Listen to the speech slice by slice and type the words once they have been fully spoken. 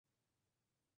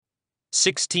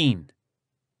16.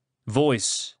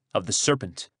 Voice of the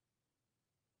Serpent.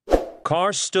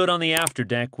 Carr stood on the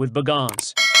afterdeck with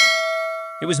Bagaz.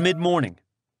 It was mid-morning.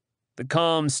 The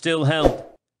calm still held,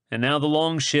 and now the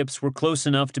longships were close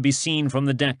enough to be seen from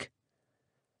the deck.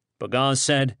 Bagaz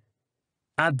said,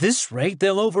 "At this rate,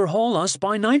 they'll overhaul us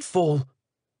by nightfall."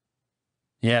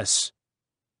 "Yes."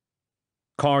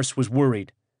 Karst was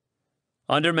worried.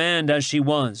 Undermanned as she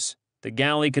was, the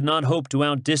galley could not hope to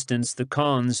outdistance the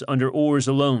Khans under oars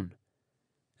alone,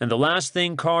 and the last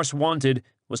thing Karst wanted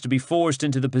was to be forced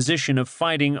into the position of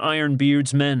fighting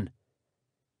Ironbeard's men.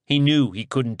 He knew he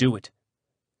couldn't do it.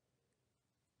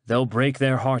 "They'll break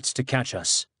their hearts to catch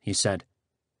us," he said,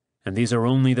 "and these are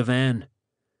only the van.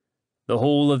 The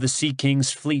whole of the Sea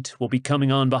King's fleet will be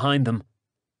coming on behind them."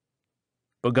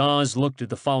 Bagaz looked at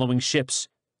the following ships.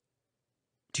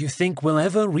 "Do you think we'll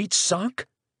ever reach Sark?"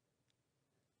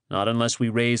 "Not unless we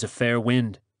raise a fair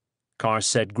wind," Karst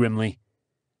said grimly.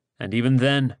 "And even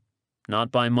then,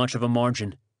 not by much of a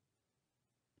margin.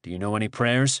 Do you know any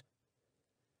prayers?"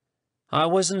 "I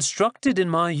was instructed in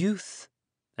my youth,"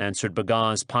 answered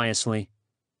Bagaz piously.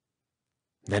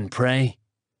 "Then pray."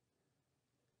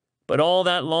 But all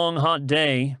that long hot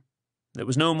day, there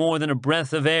was no more than a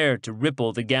breath of air to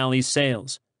ripple the galley's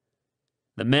sails.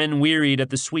 The men wearied at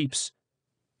the sweeps.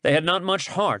 They had not much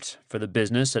heart for the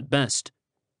business at best,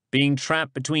 being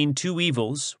trapped between two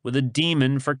evils with a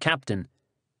demon for captain,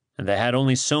 and they had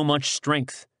only so much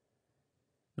strength.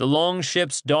 The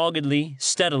longships doggedly,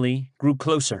 steadily grew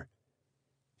closer.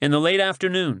 In the late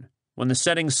afternoon, when the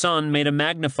setting sun made a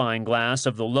magnifying glass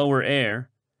of the lower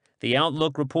air, the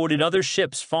outlook reported other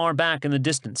ships far back in the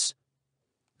distance.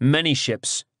 Many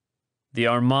ships, the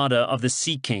armada of the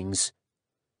Sea Kings.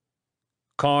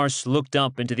 Karst looked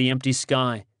up into the empty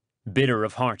sky, bitter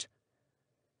of heart.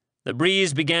 The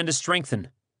breeze began to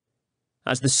strengthen.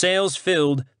 As the sails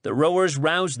filled, the rowers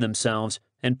roused themselves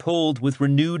and pulled with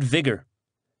renewed vigor.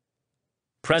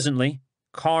 Presently,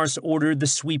 Karst ordered the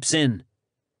sweeps in.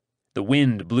 The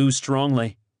wind blew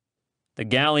strongly. The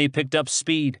galley picked up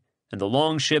speed, and the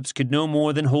longships could no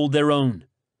more than hold their own.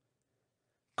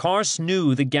 Karst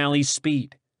knew the galley's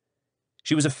speed.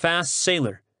 She was a fast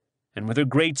sailor, and with her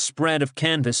great spread of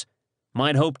canvas,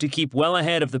 might hope to keep well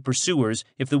ahead of the pursuers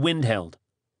if the wind held.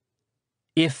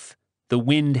 If the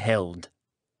wind held.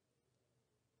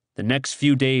 The next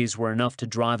few days were enough to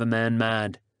drive a man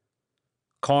mad.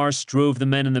 Karst drove the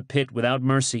men in the pit without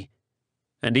mercy,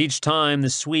 and each time the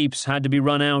sweeps had to be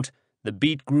run out, the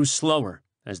beat grew slower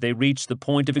as they reached the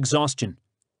point of exhaustion.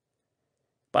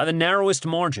 By the narrowest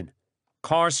margin,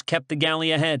 Karst kept the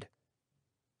galley ahead.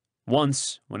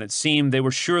 Once, when it seemed they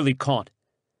were surely caught,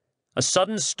 a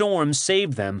sudden storm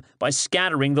saved them by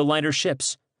scattering the lighter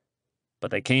ships. But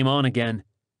they came on again,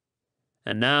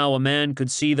 and now a man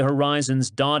could see the horizons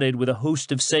dotted with a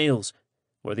host of sails,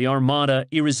 where the armada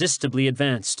irresistibly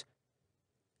advanced.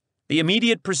 The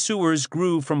immediate pursuers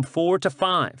grew from 4 to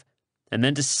 5, and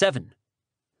then to 7.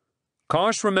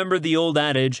 Karst remembered the old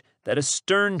adage that a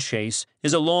stern chase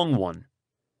is a long one,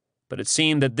 but it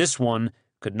seemed that this one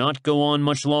could not go on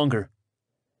much longer.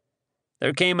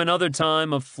 There came another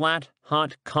time of flat,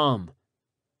 hot calm.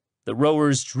 The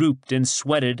rowers drooped and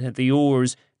sweated at the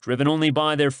oars, driven only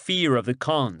by their fear of the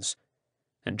Khans,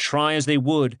 and try as they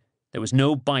would, there was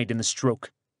no bite in the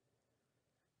stroke.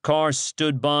 Karst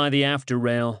stood by the after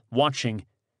rail, watching,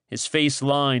 his face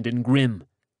lined and grim.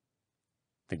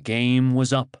 The game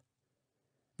was up.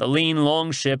 The lean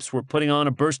longships were putting on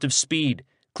a burst of speed,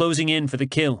 closing in for the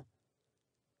kill.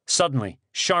 Suddenly,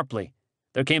 sharply,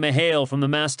 there came a hail from the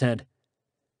masthead.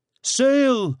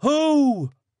 "Sail, ho!"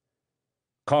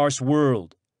 Karst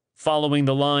whirled, following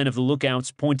the line of the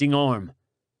lookout's pointing arm.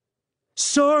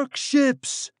 "Sark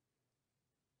ships!"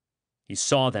 He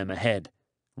saw them ahead,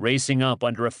 racing up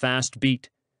under a fast beat,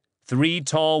 3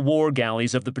 tall war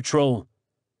galleys of the patrol.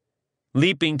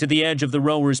 Leaping to the edge of the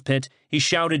rowers' pit, he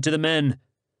shouted to the men,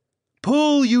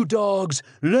 "Pull, you dogs!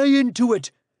 Lay into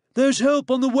it! There's help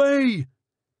on the way!"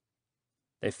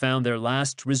 They found their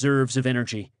last reserves of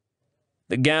energy.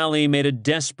 The galley made a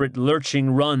desperate, lurching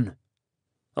run.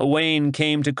 Owain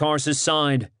came to Karst's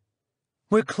side.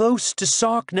 "We're close to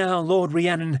Sark now, Lord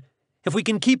Rhiannon, if we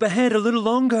can keep ahead a little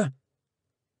longer."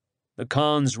 The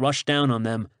Khans rushed down on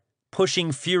them,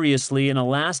 pushing furiously in a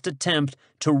last attempt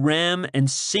to ram and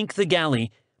sink the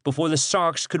galley before the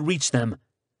Sarks could reach them.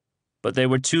 But they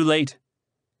were too late.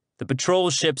 The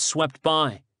patrol ships swept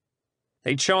by.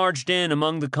 They charged in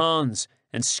among the Khans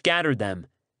and scattered them,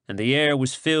 and the air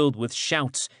was filled with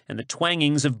shouts and the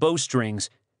twangings of bowstrings,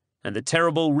 and the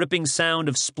terrible ripping sound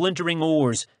of splintering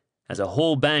oars as a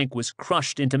whole bank was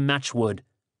crushed into matchwood.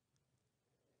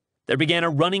 There began a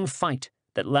running fight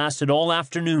that lasted all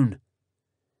afternoon.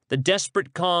 The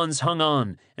desperate Khans hung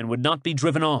on and would not be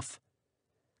driven off.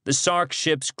 The Sark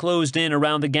ships closed in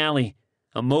around the galley,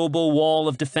 a mobile wall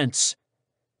of defense.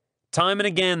 Time and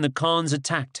again the Khans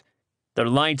attacked, their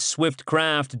light, swift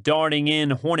craft darting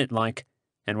in hornet-like,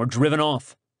 and were driven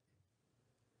off.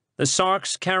 The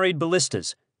Sarks carried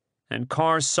ballistas, and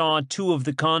Carr saw 2 of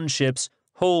the Khan ships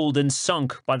holed and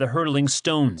sunk by the hurtling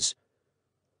stones.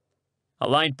 A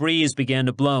light breeze began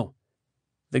to blow.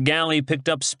 The galley picked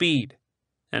up speed,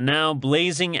 and now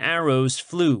blazing arrows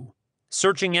flew,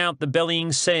 searching out the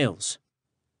bellying sails.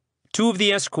 2 of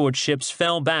the escort ships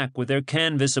fell back with their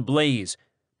canvas ablaze,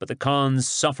 but the Khans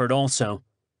suffered also.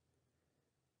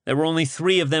 There were only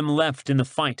 3 of them left in the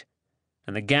fight,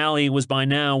 and the galley was by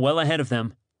now well ahead of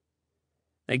them.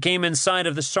 They came in sight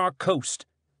of the Sark coast,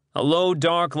 a low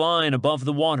dark line above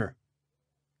the water.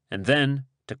 And then,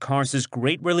 to Kars's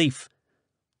great relief,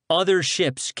 other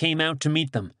ships came out to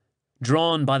meet them,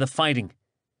 drawn by the fighting,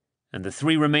 and the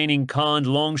 3 remaining Khan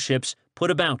longships put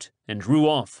about and drew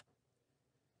off.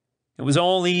 It was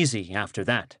all easy after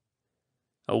that.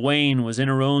 Owain was in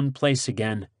her own place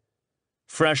again.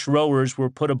 Fresh rowers were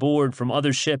put aboard from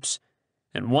other ships,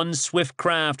 and one swift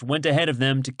craft went ahead of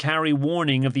them to carry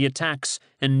warning of the attacks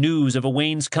and news of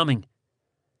Owain's coming.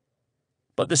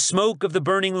 But the smoke of the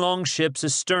burning longships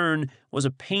astern was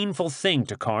a painful thing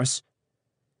to Kars.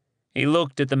 He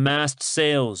looked at the mast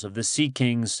sails of the Sea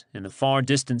Kings in the far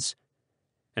distance,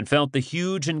 and felt the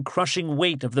huge and crushing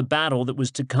weight of the battle that was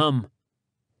to come.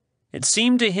 It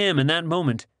seemed to him in that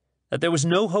moment that there was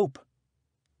no hope.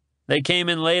 They came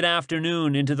in late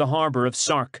afternoon into the harbor of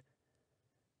Sark.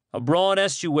 A broad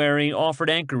estuary offered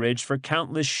anchorage for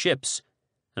countless ships,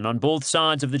 and on both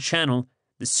sides of the channel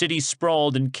the city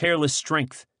sprawled in careless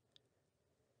strength.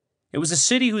 It was a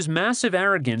city whose massive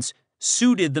arrogance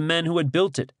suited the men who had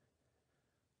built it.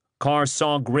 Carr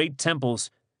saw great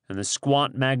temples and the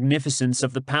squat magnificence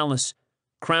of the palace,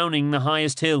 crowning the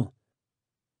highest hill.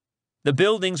 The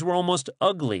buildings were almost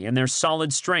ugly in their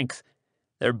solid strength,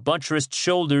 their buttressed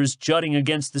shoulders jutting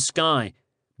against the sky,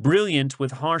 brilliant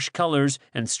with harsh colors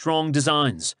and strong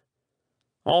designs.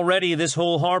 Already this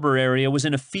whole harbor area was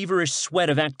in a feverish sweat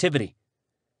of activity.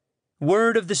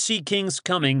 Word of the Sea King's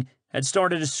coming had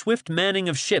started a swift manning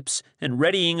of ships and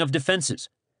readying of defenses,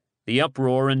 the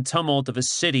uproar and tumult of a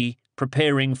city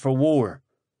preparing for war.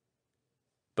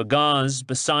 Bagaz,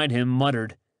 beside him,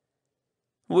 muttered,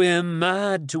 "We're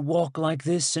mad to walk like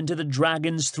this into the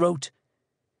dragon's throat.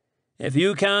 If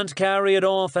you can't carry it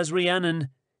off as Rhiannon,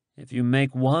 if you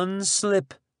make one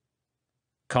slip—"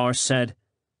 Carr said,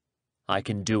 "I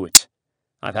can do it.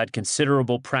 I've had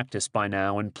considerable practice by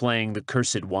now in playing the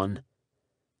cursed one."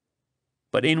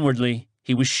 But inwardly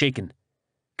he was shaken.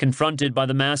 Confronted by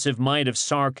the massive might of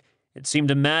Sark, it seemed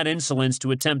a mad insolence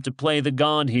to attempt to play the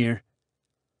god here.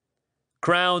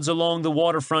 Crowds along the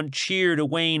waterfront cheered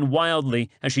Owain wildly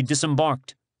as she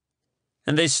disembarked,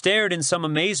 and they stared in some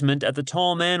amazement at the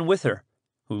tall man with her,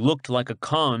 who looked like a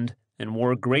Khand and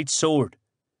wore a great sword.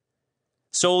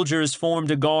 Soldiers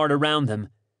formed a guard around them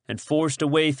and forced a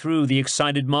way through the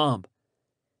excited mob.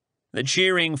 The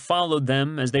cheering followed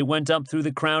them as they went up through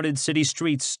the crowded city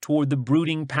streets toward the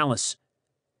brooding palace.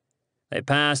 They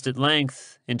passed at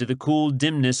length into the cool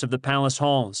dimness of the palace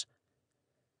halls.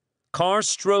 Carr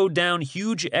strode down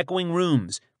huge echoing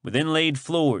rooms with inlaid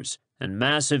floors and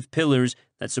massive pillars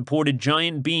that supported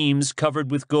giant beams covered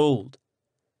with gold.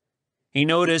 He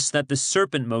noticed that the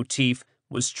serpent motif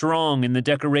was strong in the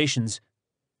decorations.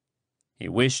 He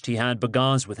wished he had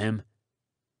Bagaz with him.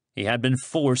 He had been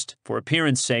forced, for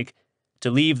appearance sake, to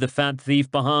leave the fat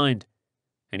thief behind,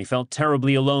 and he felt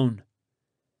terribly alone.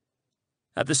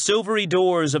 At the silvery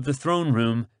doors of the throne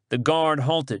room, the guard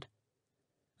halted.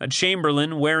 A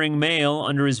chamberlain wearing mail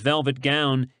under his velvet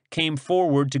gown came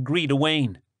forward to greet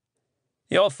Owain.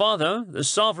 "Your father, the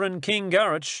sovereign King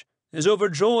Garach, is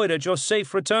overjoyed at your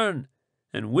safe return,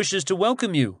 and wishes to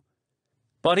welcome you.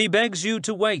 But he begs you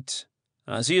to wait,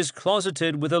 as he is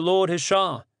closeted with the Lord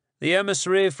Hishar, the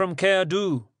emissary from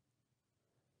Caer-Du."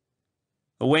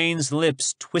 Owain's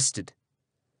lips twisted.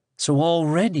 "So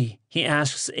already he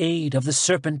asks aid of the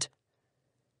serpent?"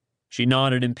 She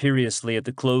nodded imperiously at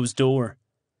the closed door.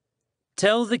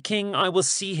 "Tell the king I will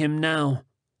see him now."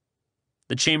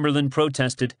 The chamberlain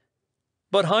protested.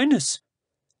 "But, Highness—"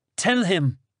 "Tell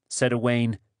him," said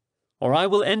Owain, "or I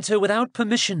will enter without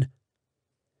permission.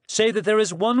 Say that there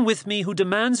is one with me who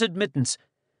demands admittance,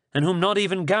 and whom not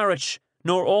even Garach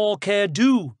nor all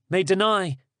Caer-Du may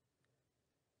deny."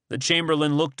 The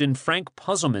chamberlain looked in frank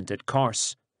puzzlement at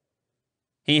Kars.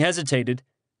 He hesitated,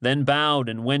 then bowed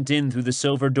and went in through the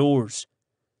silver doors.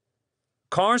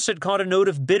 Kars had caught a note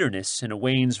of bitterness in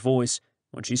Owain's voice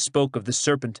when she spoke of the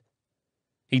serpent.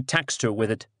 He taxed her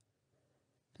with it.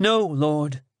 "No,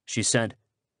 Lord," she said.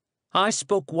 "I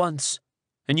spoke once,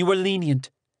 and you were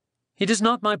lenient. It is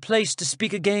not my place to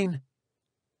speak again.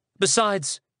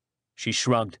 Besides," she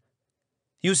shrugged,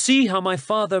 "you see how my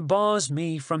father bars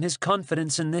me from his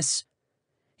confidence in this,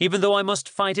 even though I must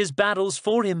fight his battles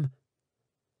for him."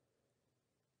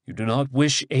 "You do not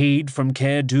wish aid from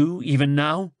Caer-Du even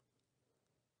now?"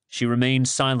 She remained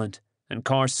silent, and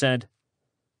Kars said,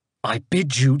 "I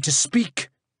bid you to speak."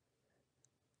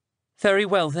 "Very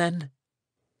well, then.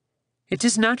 It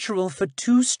is natural for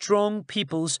two strong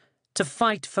peoples to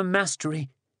fight for mastery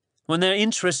when their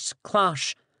interests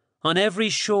clash on every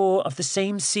shore of the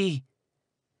same sea.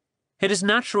 It is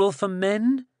natural for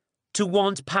men to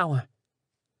want power.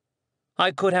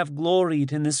 I could have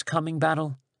gloried in this coming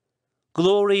battle,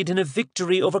 gloried in a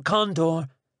victory over Condor,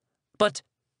 but—"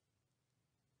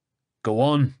 "Go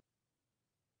on,"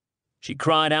 she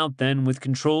cried out then with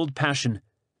controlled passion.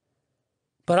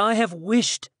 "But I have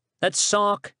wished that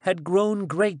Sark had grown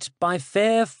great by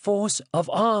fair force of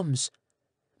arms,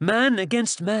 man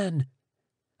against man,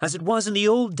 as it was in the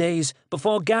old days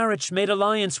before Gareth made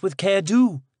alliance with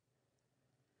Caer-Du.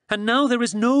 And now there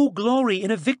is no glory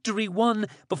in a victory won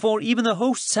before even the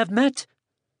hosts have met."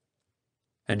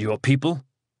 "And your people?"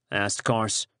 asked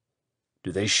Kars.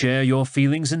 "Do they share your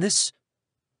feelings in this?"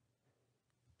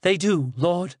 "They do,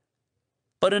 Lord,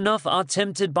 but enough are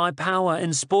tempted by power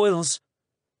and spoils."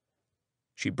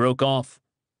 She broke off,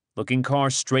 looking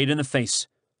Kars straight in the face.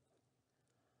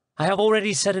 "I have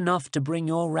already said enough to bring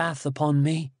your wrath upon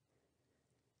me.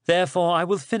 Therefore I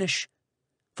will finish,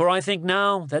 for I think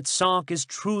now that Sark is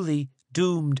truly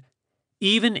doomed,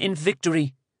 even in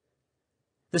victory.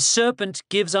 The serpent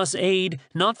gives us aid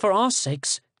not for our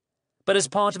sakes, but as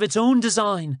part of its own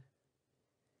design.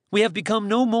 We have become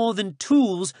no more than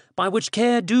tools by which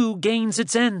Caer-Du gains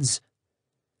its ends.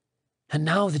 And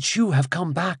now that you have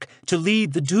come back to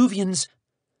lead the Duvians—"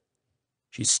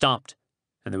 She stopped,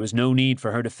 and there was no need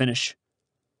for her to finish.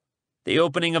 The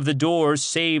opening of the door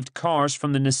saved Kars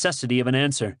from the necessity of an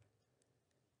answer.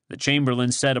 The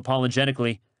chamberlain said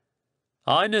apologetically,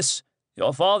 "Highness,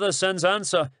 your father sends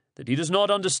answer that he does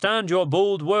not understand your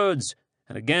bold words,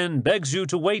 and again begs you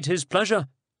to wait his pleasure."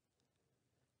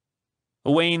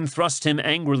 Owain thrust him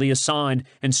angrily aside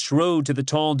and strode to the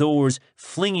tall doors,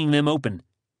 flinging them open.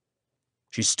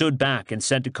 She stood back and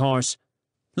said to Kars,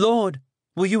 "Lord,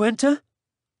 will you enter?"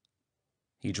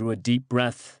 He drew a deep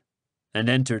breath and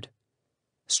entered,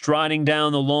 striding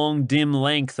down the long, dim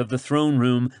length of the throne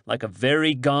room like a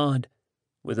very god,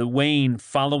 with Owain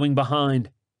following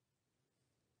behind.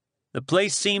 The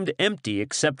place seemed empty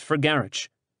except for Gareth,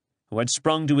 who had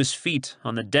sprung to his feet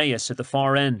on the dais at the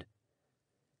far end.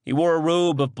 He wore a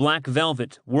robe of black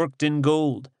velvet worked in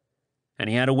gold, and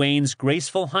he had Owain's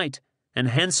graceful height and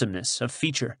handsomeness of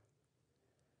feature.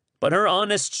 But her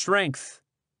honest strength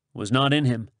was not in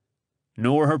him,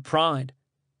 nor her pride,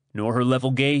 nor her level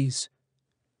gaze.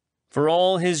 For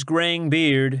all his graying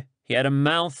beard, he had a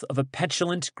mouth of a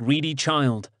petulant, greedy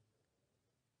child.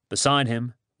 Beside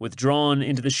him, withdrawn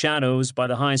into the shadows by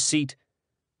the high seat,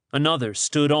 another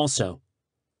stood also,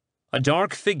 a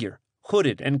dark figure,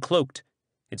 hooded and cloaked,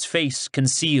 its face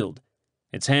concealed,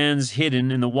 its hands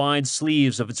hidden in the wide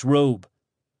sleeves of its robe.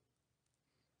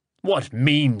 "What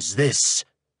means this?"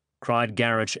 cried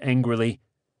Gareth angrily.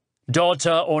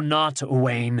 "Daughter or not,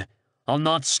 Owain, I'll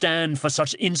not stand for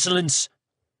such insolence."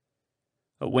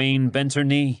 Owain bent her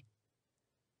knee.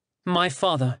 "My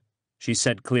father," she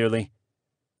said clearly,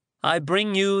 "I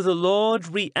bring you the Lord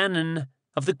Rhiannon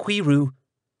of the Quiru,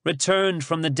 returned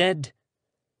from the dead."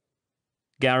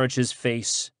 Gareth's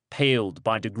face paled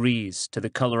by degrees to the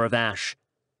color of ash.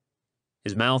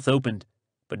 His mouth opened,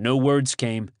 but no words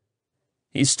came.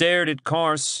 He stared at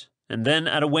Kars, and then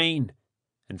at Owain,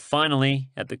 and finally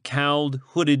at the cowled,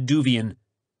 hooded Duvian.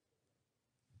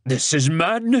 "This is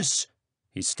madness,"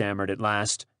 he stammered at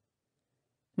last.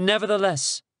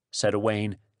 "Nevertheless," said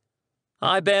Owain,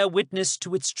 "I bear witness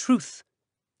to its truth.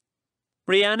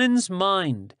 Rhiannon's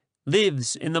mind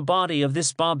lives in the body of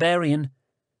this barbarian.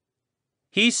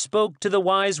 He spoke to the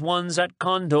wise ones at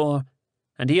Condor,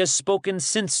 and he has spoken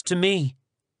since to me.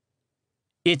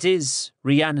 It is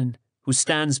Rhiannon who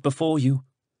stands before you."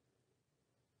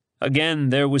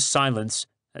 Again there was silence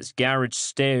as Gareth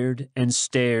stared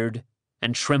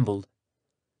and trembled.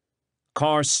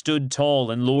 Kars stood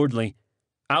tall and lordly,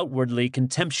 outwardly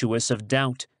contemptuous of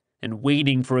doubt and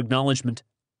waiting for acknowledgement.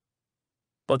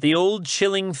 But the old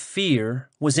chilling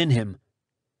fear was in him.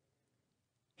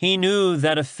 He knew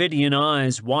that Ophidian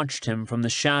eyes watched him from the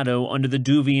shadow under the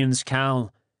Duvian's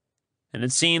cowl, and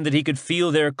it seemed that he could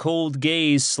feel their cold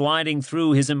gaze sliding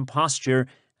through his imposture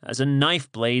as a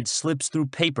knife blade slips through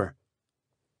paper.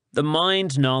 The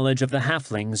mind knowledge of the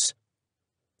halflings,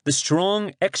 the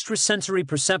strong extrasensory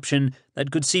perception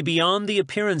that could see beyond the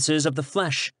appearances of the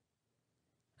flesh.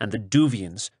 And the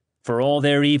Duvians, for all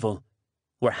their evil,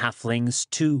 were halflings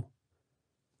too.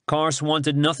 Karst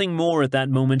wanted nothing more at that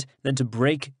moment than to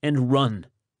break and run.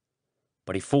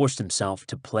 But he forced himself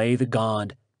to play the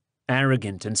god,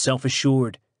 arrogant and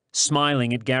self-assured,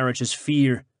 smiling at Garroch's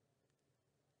fear.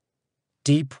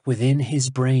 Deep within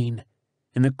his brain,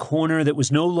 in the corner that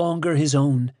was no longer his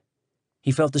own,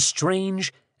 he felt a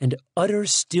strange and utter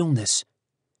stillness.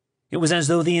 It was as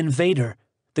though the invader,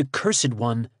 the cursed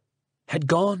one, had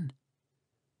gone.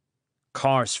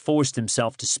 Karst forced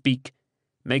himself to speak,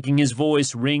 making his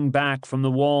voice ring back from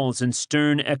the walls in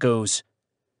stern echoes.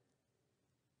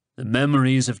 The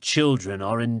memories of children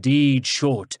are indeed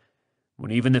short,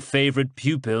 when even the favorite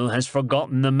pupil has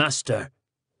forgotten the master.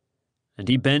 And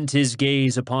he bent his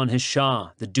gaze upon his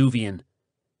Shah, the Duvian.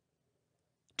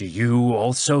 Do you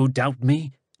also doubt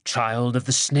me, child of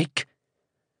the snake?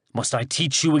 Must I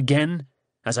teach you again,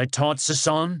 as I taught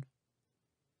Sasan?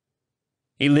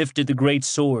 He lifted the great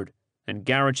sword, and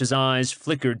Garroch's eyes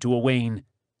flickered to a wane.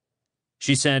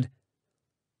 She said,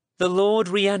 The Lord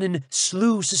Rhiannon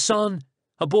slew Sasan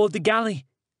aboard the galley.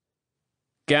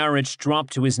 Garroch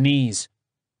dropped to his knees.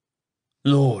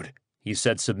 Lord, he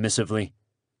said submissively,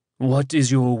 what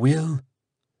is your will?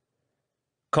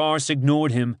 Karst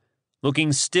ignored him,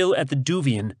 looking still at the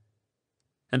Duvian,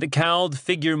 and the cowled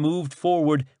figure moved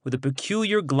forward with a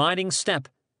peculiar gliding step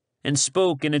and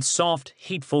spoke in its soft,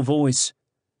 hateful voice.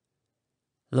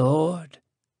 Lord,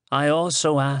 I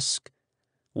also ask,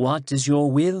 what is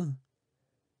your will?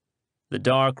 The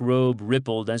dark robe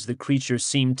rippled as the creature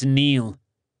seemed to kneel.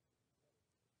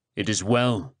 It is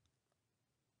well.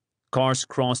 Karst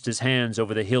crossed his hands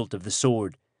over the hilt of the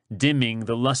sword, dimming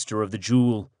the luster of the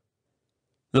jewel.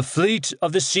 The fleet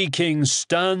of the Sea Kings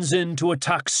stands in to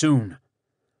attack soon.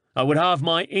 I would have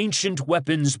my ancient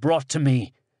weapons brought to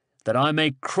me, that I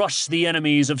may crush the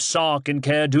enemies of Sark and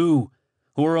Caer-Du,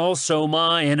 who are also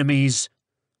my enemies.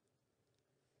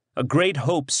 A great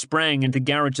hope sprang into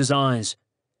Garroch's eyes.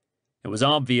 It was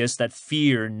obvious that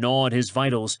fear gnawed his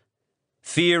vitals.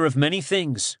 Fear of many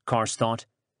things, Karst thought.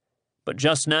 But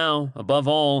just now, above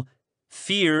all,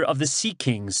 fear of the Sea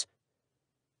Kings.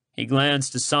 He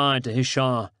glanced aside to his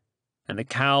Shah, and the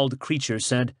cowled creature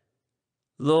said,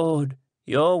 Lord,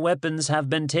 your weapons have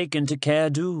been taken to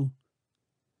Caer-Du.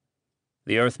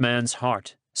 The Earthman's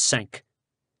heart sank.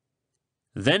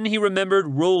 Then he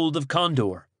remembered Rold of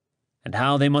Condor, and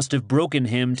how they must have broken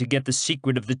him to get the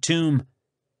secret of the tomb,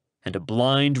 and a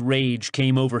blind rage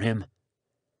came over him.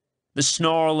 The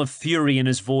snarl of fury in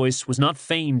his voice was not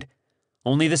feigned,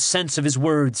 only the sense of his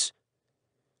words.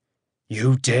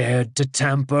 You dared to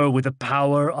tamper with the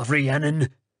power of Rhiannon?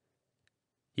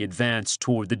 He advanced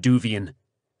toward the Duvian.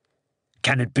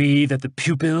 Can it be that the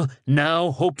pupil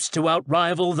now hopes to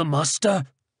outrival the master?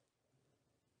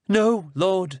 No,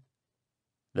 Lord.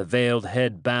 The veiled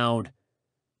head bowed.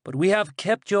 But we have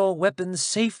kept your weapons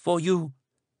safe for you.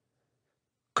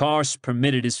 Karst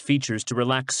permitted his features to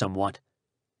relax somewhat.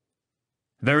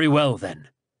 Very well, then.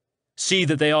 See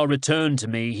that they are returned to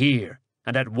me here,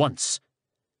 and at once.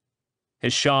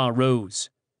 His Shah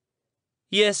rose.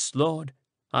 Yes, Lord.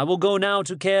 I will go now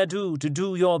to Caer-Du to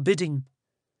do your bidding.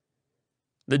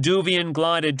 The Duvian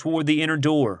glided toward the inner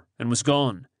door and was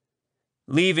gone,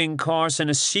 leaving Karst in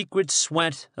a secret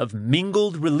sweat of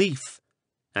mingled relief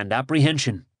and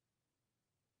apprehension.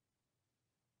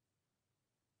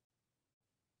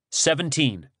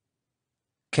 17.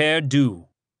 Caer-Du.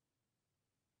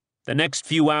 The next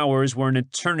few hours were an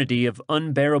eternity of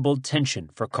unbearable tension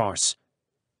for Karst.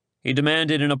 He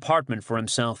demanded an apartment for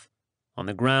himself, on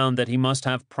the ground that he must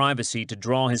have privacy to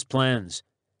draw his plans.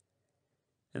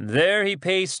 And there he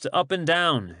paced up and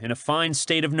down in a fine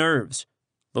state of nerves,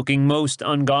 looking most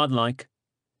ungodlike.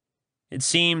 It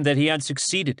seemed that he had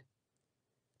succeeded.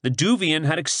 The Duvian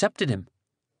had accepted him.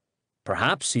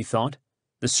 Perhaps, he thought,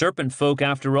 the serpent folk,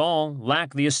 after all,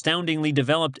 lack the astoundingly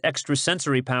developed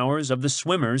extrasensory powers of the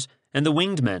swimmers and the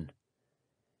winged men.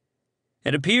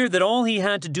 It appeared that all he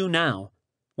had to do now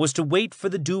was to wait for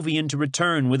the Duvian to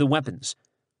return with the weapons,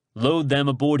 load them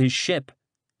aboard his ship,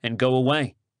 and go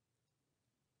away.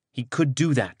 He could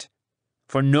do that,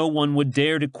 for no one would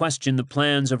dare to question the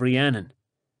plans of Rhiannon,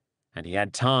 and he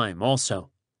had time also.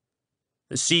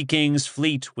 The Sea King's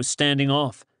fleet was standing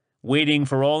off, waiting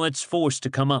for all its force to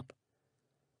come up.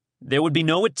 There would be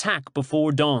no attack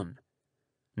before dawn,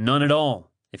 none at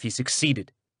all if he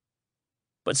succeeded.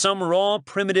 but some raw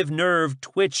primitive nerve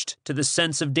twitched to the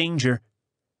sense of danger,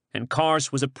 and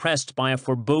Kars was oppressed by a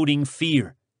foreboding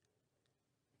fear.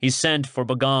 He sent for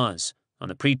Bagaz on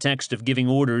the pretext of giving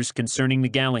orders concerning the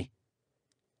galley.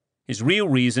 His real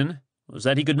reason was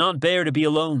that he could not bear to be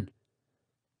alone.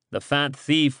 The fat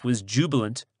thief was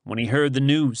jubilant when he heard the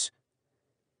news.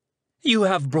 "You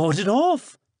have brought it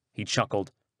off," he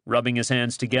chuckled, rubbing his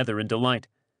hands together in delight.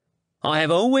 "I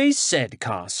have always said,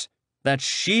 Kars, that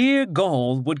sheer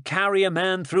gall would carry a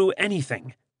man through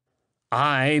anything.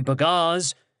 I,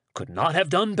 Bagaz, could not have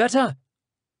done better."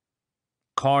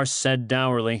 Kars said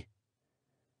dourly,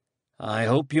 "I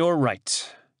hope you're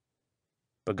right."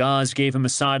 Bagaz gave him a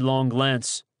sidelong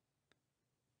glance.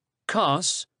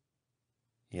 "Kars?"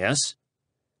 "Yes?"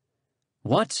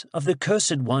 "What of the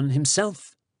Cursed One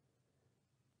himself?"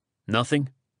 "Nothing.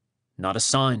 Not a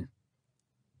sign.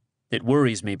 It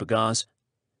worries me, Bagaz.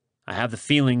 I have the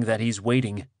feeling that he's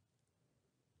waiting."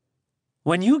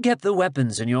 "When you get the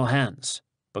weapons in your hands,"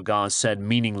 Bagaz said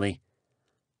meaningly,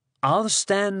 "I'll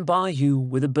stand by you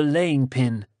with a belaying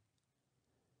pin."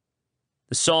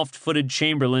 The soft-footed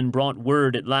chamberlain brought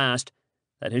word at last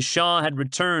that his Shah had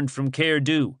returned from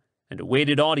Caer-Du and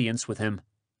awaited audience with him.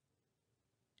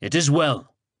 "It is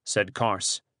well," said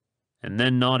Kars, and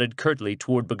then nodded curtly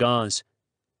toward Bagaz.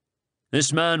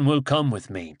 "This man will come with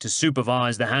me to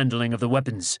supervise the handling of the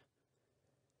weapons."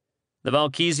 The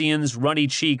Valkesian's ruddy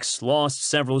cheeks lost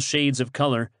several shades of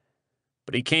color,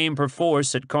 but he came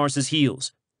perforce at Kars's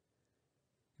heels.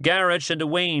 Garroch and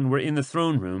Owain were in the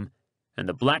throne room, and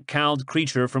the black-cowled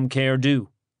creature from Caer-Du.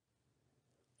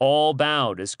 All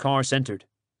bowed as Kars entered.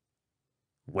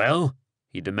 "Well,"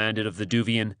 he demanded of the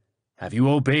Duvian, "have you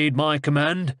obeyed my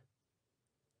command?"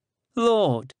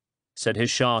 "Lord," said his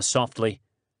Shah softly,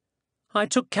 "I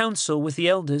took counsel with the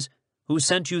elders who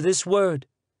sent you this word.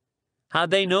 Had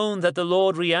they known that the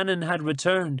Lord Rhiannon had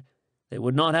returned, they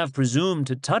would not have presumed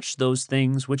to touch those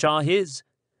things which are his.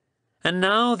 And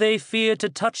now they fear to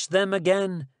touch them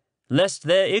again, lest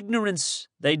their ignorance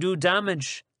they do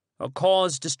damage or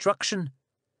cause destruction.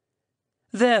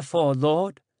 Therefore,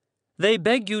 Lord, they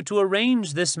beg you to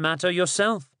arrange this matter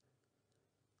yourself.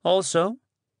 Also,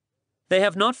 they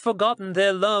have not forgotten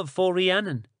their love for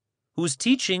Rhiannon, whose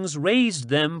teachings raised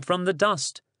them from the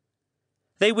dust.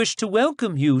 They wish to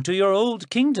welcome you to your old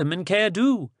kingdom in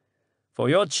Caer-Du, for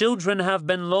your children have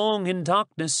been long in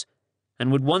darkness,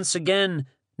 and would once again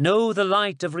know the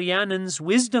light of Rhiannon's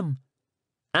wisdom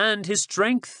and his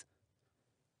strength."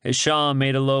 His Shah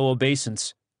made a low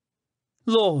obeisance.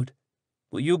 "Lord,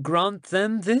 will you grant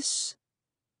them this?"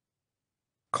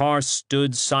 Kars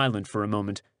stood silent for a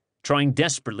moment, trying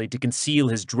desperately to conceal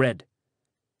his dread.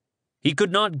 He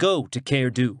could not go to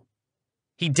Caer-Du.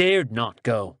 He dared not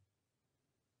go.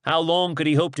 How long could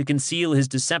he hope to conceal his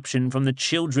deception from the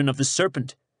children of the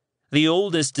serpent, the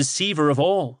oldest deceiver of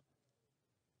all?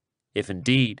 If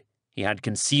indeed he had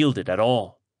concealed it at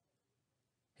all.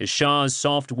 His Shah's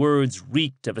soft words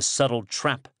reeked of a subtle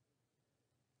trap.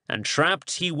 And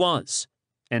trapped he was,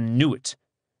 and knew it.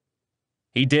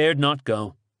 He dared not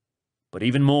go, but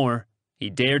even more, he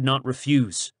dared not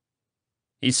refuse.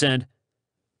 He said,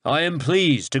 "I am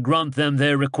pleased to grant them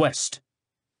their request."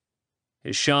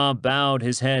 His Shah bowed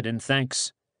his head in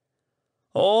thanks.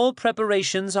 "All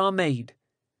preparations are made.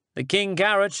 The King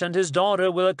Garroch and his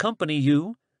daughter will accompany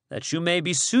you, that you may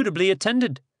be suitably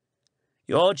attended.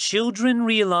 Your children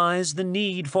realize the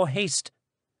need for haste.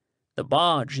 The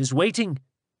barge is waiting."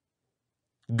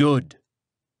 "Good."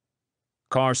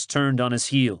 Kars turned on his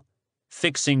heel,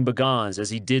 fixing Bagaz as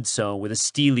he did so with a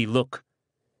steely look.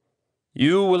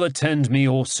 "You will attend me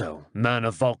also, man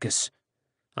of Valkis.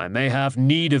 I may have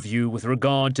need of you with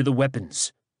regard to the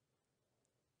weapons."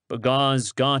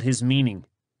 Bagaz got his meaning.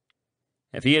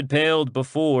 If he had paled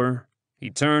before, he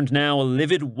turned now a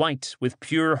livid white with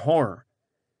pure horror,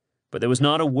 but there was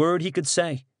not a word he could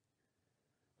say.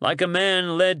 Like a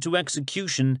man led to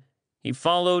execution, he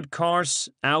followed Kars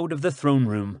out of the throne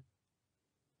room.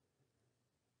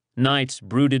 Night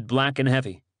brooded black and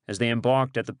heavy as they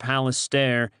embarked at the palace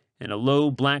stair in a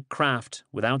low black craft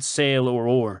without sail or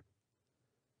oar.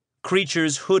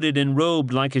 Creatures hooded and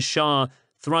robed like his Shah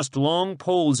thrust long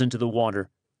poles into the water,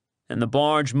 and the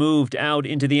barge moved out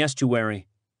into the estuary,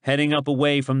 heading up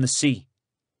away from the sea.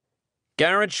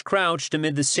 Garroch crouched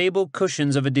amid the sable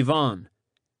cushions of a divan,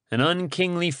 an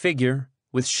unkingly figure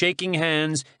with shaking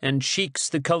hands and cheeks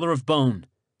the color of bone.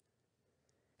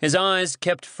 His eyes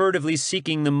kept furtively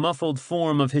seeking the muffled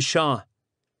form of his Shah.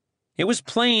 It was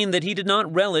plain that he did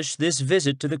not relish this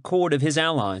visit to the court of his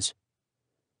allies.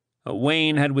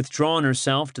 Owain had withdrawn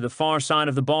herself to the far side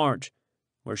of the barge,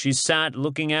 where she sat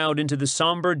looking out into the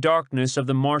somber darkness of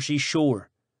the marshy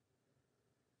shore.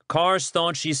 Kars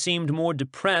thought she seemed more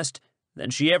depressed than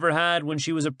she ever had when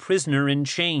she was a prisoner in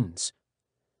chains.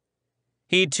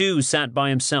 He too sat by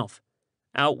himself,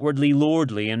 outwardly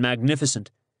lordly and magnificent,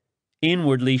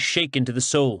 inwardly shaken to the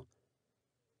soul.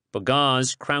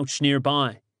 Bagaz crouched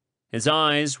nearby. His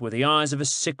eyes were the eyes of a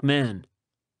sick man.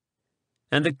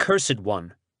 And the cursed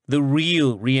one, the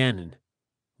real Rhiannon,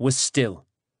 was still.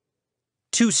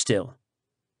 Too still.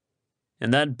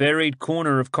 In that buried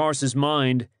corner of Kars's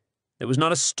mind, there was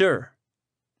not a stir,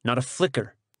 not a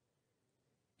flicker.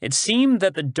 It seemed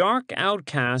that the dark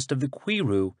outcast of the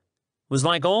Quiru was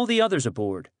like all the others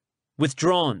aboard,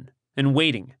 withdrawn and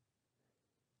waiting.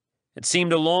 It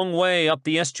seemed a long way up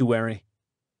the estuary.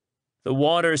 The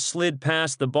water slid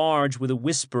past the barge with a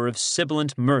whisper of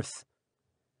sibilant mirth.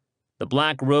 The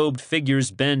black-robed figures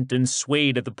bent and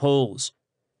swayed at the poles.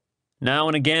 Now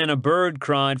and again a bird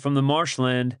cried from the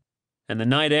marshland, and the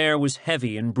night air was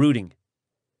heavy and brooding.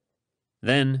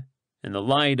 Then, in the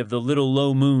light of the little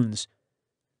low moons,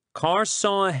 Kars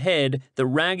saw ahead the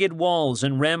ragged walls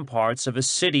and ramparts of a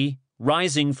city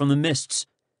rising from the mists.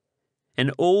 An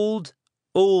old,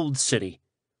 old city,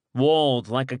 walled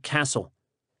like a castle.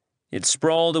 It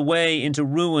sprawled away into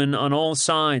ruin on all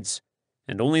sides,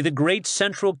 and only the great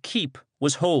central keep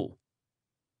was whole.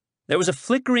 There was a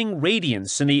flickering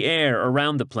radiance in the air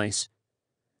around the place.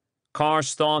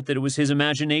 Kars thought that it was his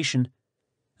imagination,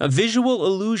 a visual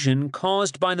illusion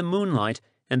caused by the moonlight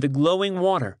and the glowing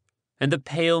water and the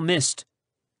pale mist.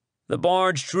 The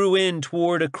barge drew in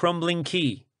toward a crumbling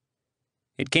quay.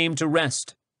 It came to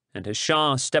rest, and his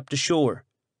Shah stepped ashore,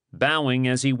 bowing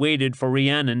as he waited for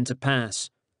Rhiannon to pass.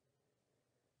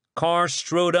 Kars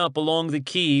strode up along the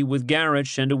quay with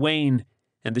Garrosh and Owain,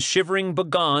 and the shivering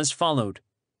Bagaz followed.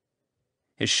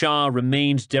 His Shah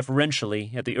remained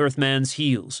deferentially at the Earthman's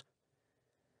heels.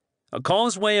 A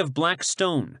causeway of black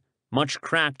stone, much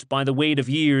cracked by the weight of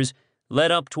years,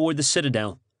 led up toward the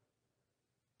citadel.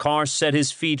 Kars set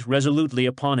his feet resolutely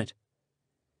upon it.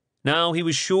 Now he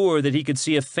was sure that he could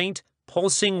see a faint,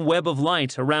 pulsing web of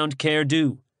light around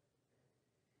Caer-Du.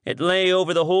 It lay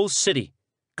over the whole city,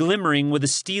 glimmering with a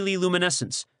steely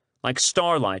luminescence, like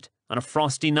starlight on a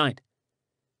frosty night.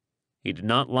 He did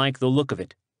not like the look of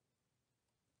it.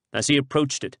 As he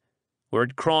approached it, where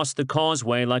it crossed the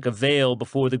causeway like a veil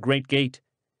before the great gate,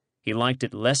 he liked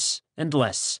it less and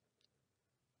less.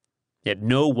 Yet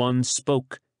no one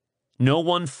spoke. No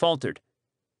one faltered.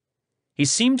 He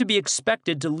seemed to be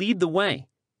expected to lead the way,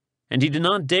 and he did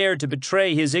not dare to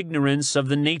betray his ignorance of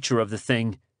the nature of the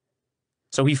thing.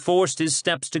 So he forced his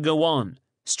steps to go on,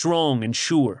 strong and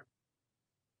sure.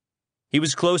 He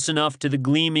was close enough to the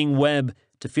gleaming web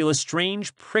to feel a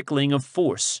strange prickling of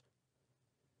force.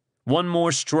 One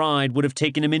more stride would have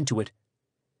taken him into it,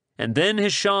 and then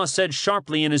his Shah said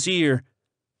sharply in his ear,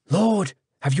 "Lord,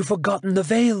 have you forgotten the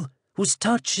veil, whose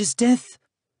touch is death?"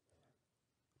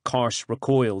 Kars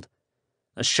recoiled.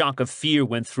 A shock of fear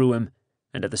went through him,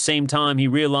 and at the same time he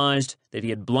realized that he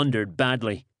had blundered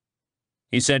badly.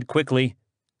 He said quickly,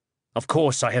 "Of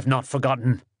course I have not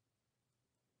forgotten."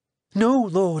 "No,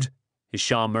 Lord," his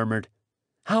Shah murmured.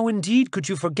 "How indeed could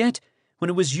you forget, when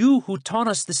it was you who taught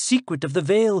us the secret of the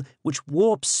veil which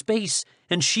warps space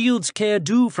and shields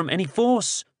Caer-Du from any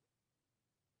force?"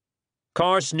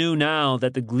 Kars knew now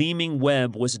that the gleaming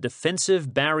web was a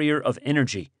defensive barrier of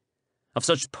energy, of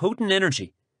such potent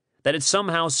energy that it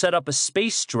somehow set up a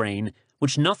space strain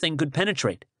which nothing could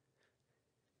penetrate.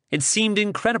 It seemed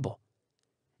incredible,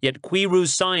 yet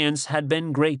Quiru's science had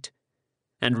been great,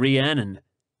 and Rhiannon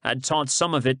had taught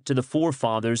some of it to the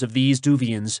forefathers of these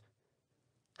Duvians.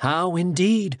 "How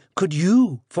indeed could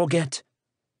you forget?"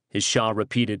 his Shah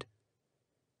repeated.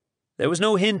 There was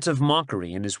no hint of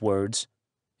mockery in his words,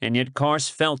 and yet Kars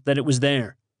felt that it was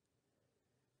there.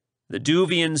 The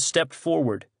Duvian stepped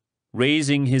forward,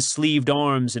 raising his sleeved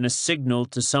arms in a signal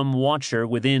to some watcher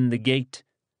within the gate.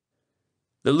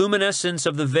 The luminescence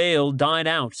of the veil died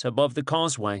out above the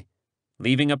causeway,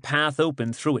 leaving a path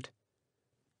open through it.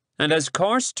 And as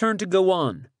Kars turned to go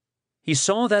on, he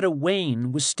saw that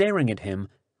Owain was staring at him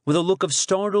with a look of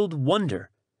startled wonder,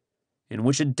 in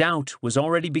which a doubt was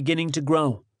already beginning to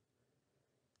grow.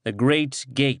 The great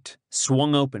gate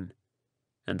swung open,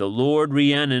 and the Lord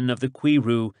Rhiannon of the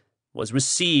Quiru was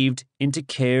received into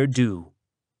Caer-Du.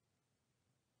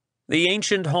 The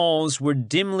ancient halls were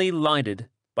dimly lighted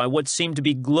by what seemed to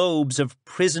be globes of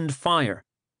prisoned fire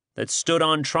that stood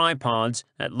on tripods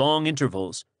at long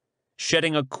intervals,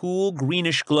 shedding a cool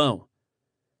greenish glow.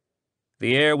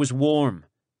 The air was warm,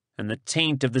 and the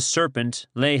taint of the serpent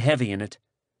lay heavy in it,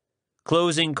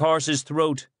 closing Kars's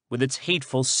throat with its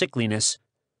hateful sickliness.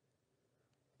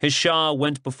 His Shah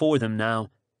went before them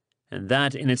now, and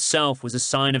that in itself was a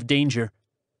sign of danger,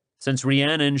 since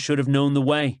Rhiannon should have known the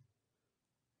way.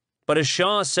 But a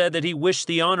Shah said that he wished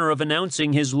the honor of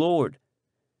announcing his lord,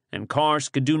 and Kars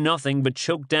could do nothing but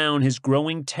choke down his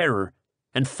growing terror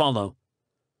and follow.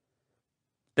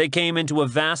 They came into a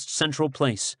vast central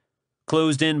place,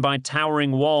 closed in by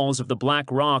towering walls of the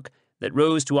black rock that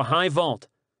rose to a high vault,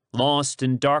 lost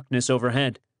in darkness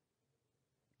overhead.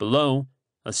 Below,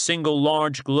 a single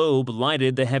large globe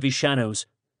lighted the heavy shadows.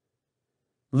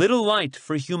 Little light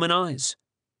for human eyes,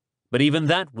 but even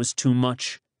that was too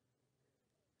much.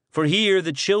 For here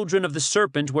the children of the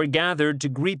serpent were gathered to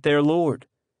greet their lord,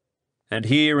 and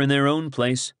here in their own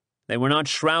place they were not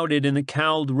shrouded in the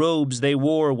cowled robes they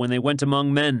wore when they went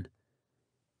among men.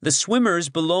 The swimmers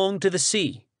belonged to the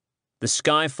sea, the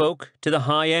sky folk to the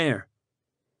high air,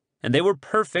 and they were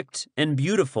perfect and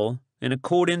beautiful in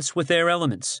accordance with their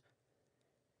elements.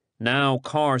 Now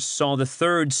Kars saw the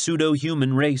third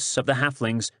pseudo-human race of the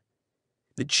halflings,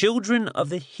 the children of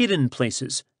the hidden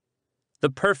places, the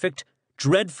perfect,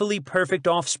 dreadfully perfect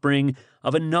offspring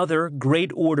of another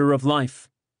great order of life.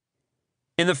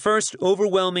 In the first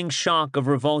overwhelming shock of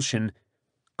revulsion,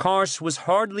 Kars was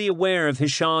hardly aware of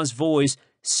his Shah's voice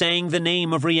saying the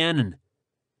name of Rhiannon,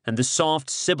 and the soft,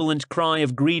 sibilant cry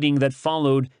of greeting that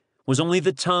followed was only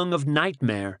the tongue of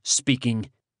nightmare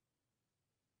speaking.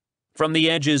 From the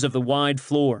edges of the wide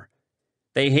floor,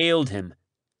 they hailed him,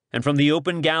 and from the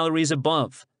open galleries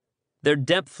above, their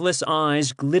depthless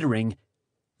eyes glittering,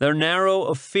 their narrow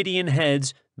Ophidian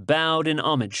heads bowed in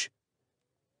homage.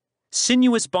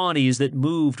 Sinuous bodies that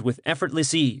moved with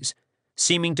effortless ease,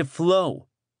 seeming to flow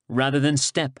rather than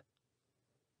step.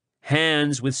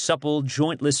 Hands with supple,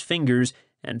 jointless fingers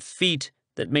and feet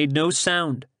that made no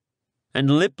sound,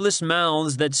 and lipless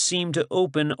mouths that seemed to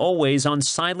open always on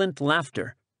silent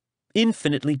laughter,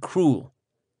 infinitely cruel.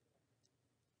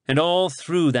 And all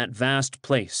through that vast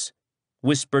place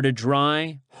whispered a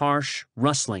dry, harsh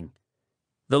rustling,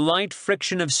 the light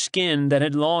friction of skin that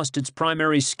had lost its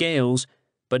primary scales,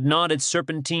 but not its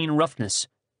serpentine roughness.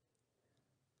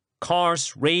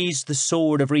 Kars raised the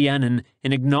sword of Rhiannon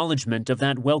in acknowledgement of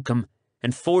that welcome,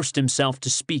 and forced himself to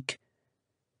speak.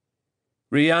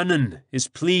 Rhiannon is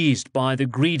pleased by the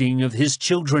greeting of his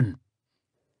children.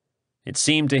 It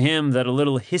seemed to him that a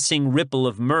little hissing ripple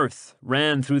of mirth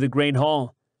ran through the great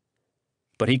hall,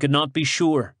 but he could not be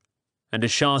sure, and a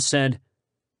Shah said,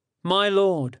 "My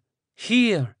lord,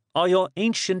 here are your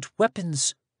ancient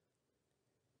weapons."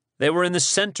 They were in the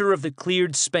center of the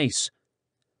cleared space.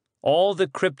 All the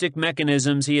cryptic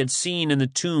mechanisms he had seen in the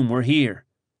tomb were here.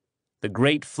 The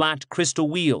great flat crystal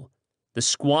wheel, the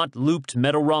squat looped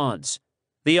metal rods,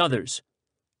 the others,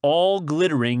 all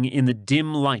glittering in the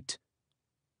dim light.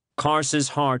 Kars's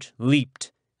heart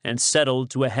leaped and settled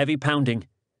to a heavy pounding.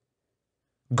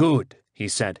 "Good," he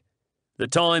said. "The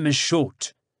time is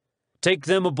short. Take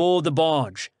them aboard the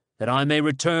barge, that I may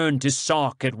return to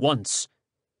Sark at once."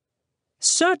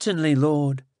 "Certainly,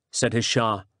 lord," said his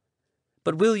Shah.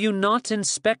 "But will you not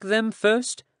inspect them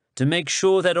first, to make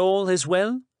sure that all is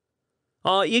well?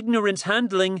 Our ignorant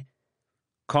handling—"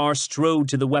 Kars strode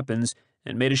to the weapons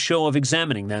and made a show of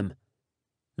examining them.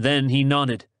 Then he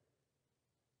nodded.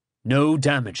 "No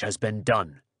damage has been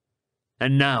done.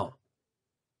 And now—"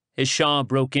 His Shah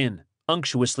broke in,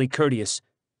 unctuously courteous.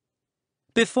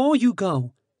 "Before you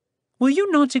go, will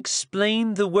you not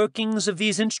explain the workings of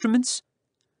these instruments?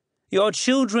 Your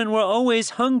children were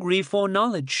always hungry for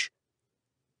knowledge."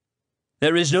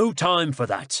 "There is no time for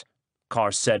that,"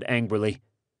 Kars said angrily.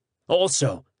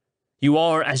 "Also, you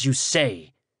are, as you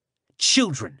say,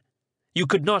 children. You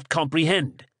could not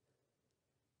comprehend."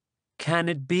 "Can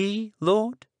it be,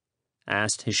 lord,"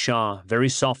 asked his Shah very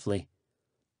softly,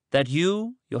 "that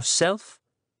you, yourself,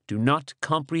 do not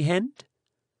comprehend?"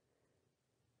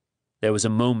 There was a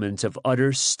moment of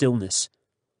utter stillness.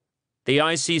 The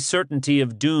icy certainty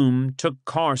of doom took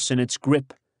Kars in its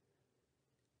grip.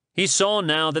 He saw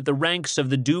now that the ranks of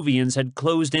the Duvians had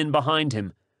closed in behind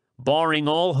him, barring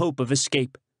all hope of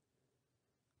escape.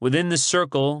 Within the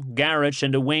circle, Garrosh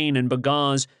and Owain and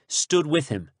Bagaz stood with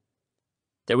him.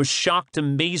 There was shocked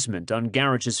amazement on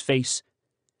Garrosh's face,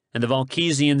 and the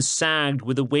Valkesian sagged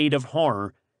with the weight of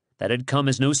horror that had come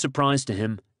as no surprise to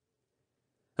him.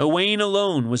 Owain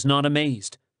alone was not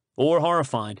amazed, or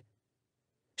horrified.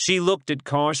 She looked at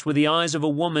Kars with the eyes of a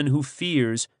woman who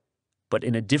fears, but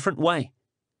in a different way.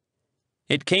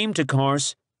 It came to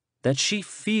Kars that she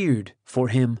feared for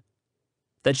him,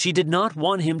 that she did not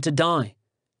want him to die.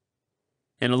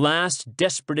 In a last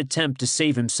desperate attempt to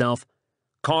save himself,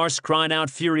 Kars cried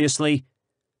out furiously,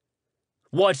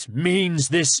 "What means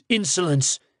this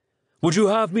insolence? Would you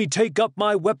have me take up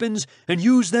my weapons and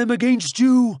use them against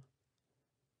you?"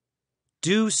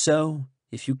 Do so,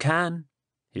 if you can,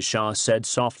 his Shah said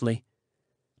softly.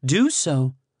 Do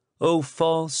so, O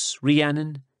false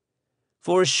Rhiannon,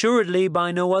 for assuredly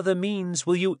by no other means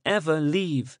will you ever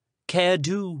leave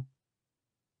Caer-Du.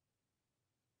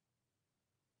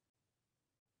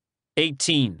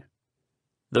 18.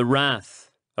 The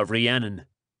Wrath of Rhiannon.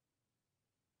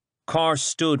 Carr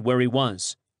stood where he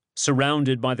was,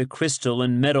 surrounded by the crystal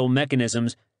and metal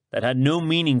mechanisms that had no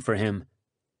meaning for him,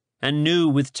 and knew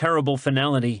with terrible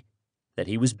finality that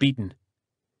he was beaten.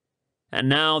 And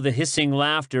now the hissing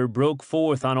laughter broke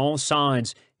forth on all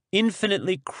sides,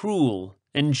 infinitely cruel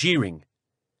and jeering.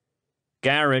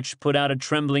 Garroch put out a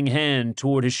trembling hand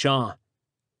toward his Shah.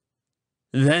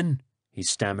 "Then," he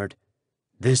stammered,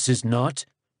 "this is not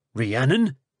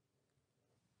Rhiannon?"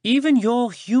 "Even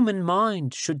your human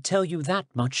mind should tell you that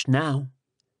much now,"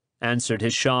 answered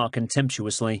his Shah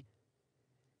contemptuously.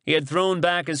 He had thrown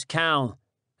back his cowl,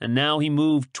 and now he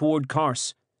moved toward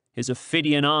Kars, his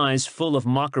ophidian eyes full of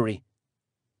mockery.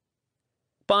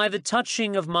 "By the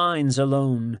touching of minds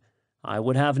alone, I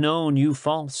would have known you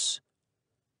false.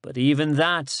 But even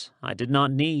that I did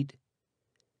not need.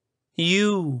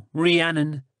 You,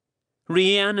 Rhiannon,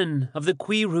 Rhiannon of the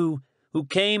Quiru, who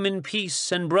came in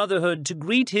peace and brotherhood to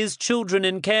greet his children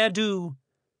in Caer-Du."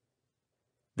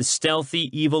 The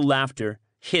stealthy, evil laughter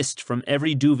hissed from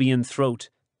every Duvian throat,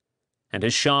 and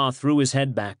his Shah threw his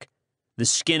head back, the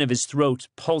skin of his throat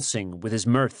pulsing with his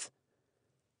mirth.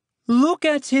 "Look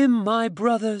at him, my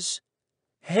brothers!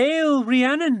 Hail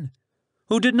Rhiannon,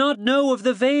 who did not know of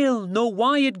the veil nor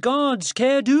why it guards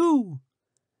Caer-Du!"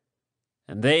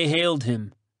 And they hailed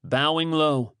him, bowing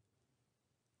low.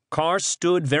 Carr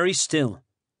stood very still.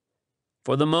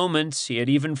 For the moment he had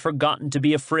even forgotten to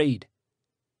be afraid.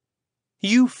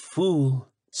 "You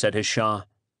fool," said his Shah.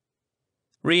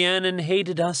 "Rhiannon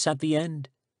hated us at the end,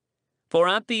 for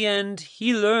at the end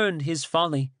he learned his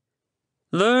folly,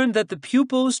 learned that the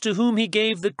pupils to whom he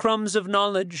gave the crumbs of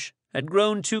knowledge had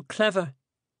grown too clever.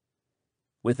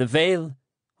 With the veil,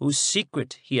 whose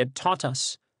secret he had taught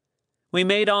us, we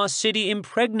made our city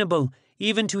impregnable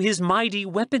even to his mighty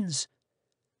weapons,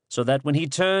 so that when he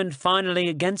turned finally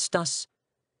against us,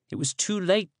 it was too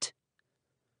late."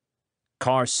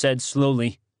 Carr said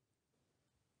slowly,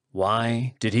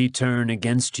 "Why did he turn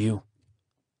against you?"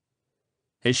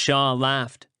 His Shah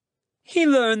laughed. "He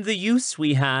learned the use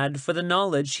we had for the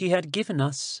knowledge he had given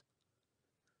us."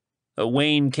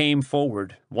 Owain came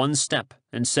forward one step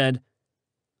and said,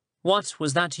 "What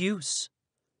was that use?"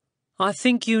 "I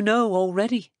think you know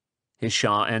already," his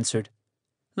Shah answered.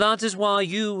 "That is why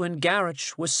you and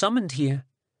Garroch were summoned here,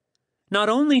 not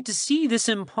only to see this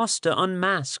impostor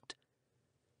unmasked,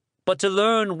 but to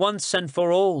learn once and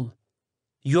for all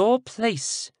your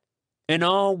place in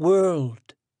our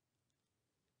world."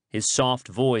 His soft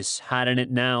voice had in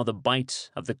it now the bite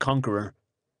of the conqueror.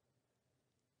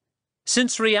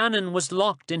 "Since Rhiannon was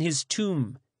locked in his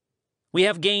tomb, we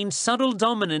have gained subtle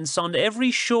dominance on every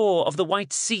shore of the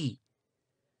White Sea.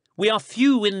 We are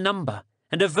few in number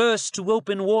and averse to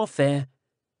open warfare.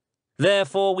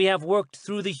 Therefore we have worked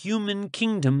through the human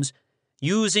kingdoms,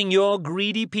 using your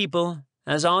greedy people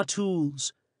as our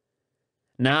tools.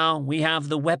 Now we have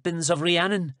the weapons of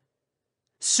Rhiannon.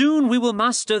 Soon we will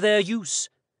master their use,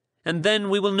 and then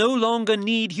we will no longer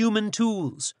need human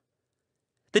tools.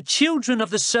 The children of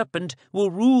the serpent will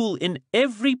rule in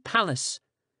every palace,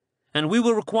 and we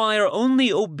will require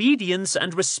only obedience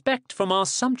and respect from our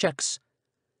subjects.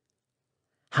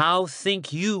 How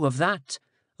think you of that,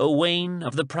 Owain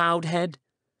of the proud head,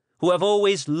 who have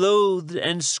always loathed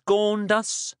and scorned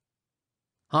us?"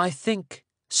 "I think,"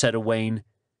 said Owain,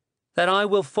 "that I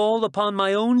will fall upon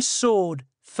my own sword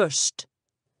first."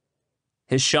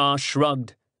 His Shah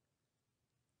shrugged.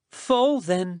 "Fall,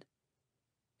 then."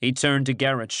 He turned to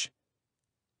Garroch.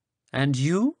 "And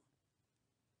you?"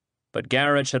 But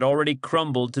Garroch had already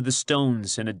crumbled to the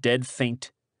stones in a dead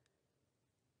faint.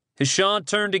 His Shah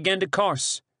turned again to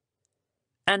Kars.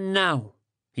 "And now,"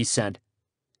 he said,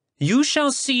 "you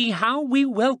shall see how we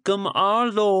welcome our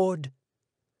lord."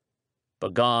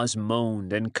 Bagaz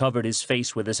moaned and covered his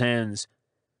face with his hands.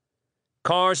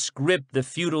 Kars gripped the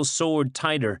feudal sword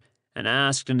tighter and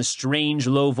asked in a strange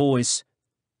low voice,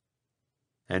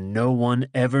 "And no one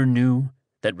ever knew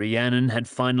that Rhiannon had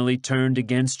finally turned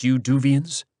against you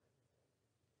Duvians?"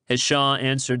 His Shah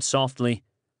answered softly,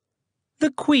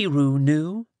 "The Quiru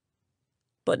knew,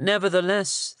 but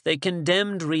nevertheless they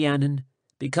condemned Rhiannon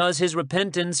because his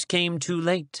repentance came too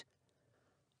late.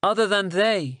 Other than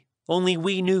they, only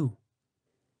we knew.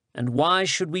 And why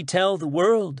should we tell the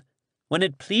world when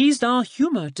it pleased our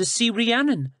humor to see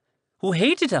Rhiannon, who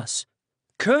hated us,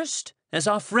 cursed as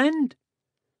our friend?"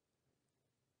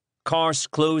 Kars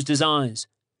closed his eyes.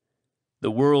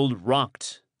 The world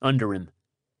rocked under him,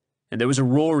 and there was a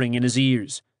roaring in his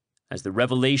ears as the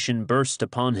revelation burst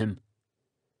upon him.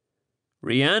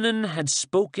 Rhiannon had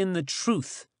spoken the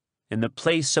truth in the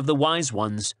place of the wise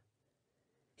ones.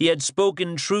 He had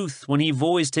spoken truth when he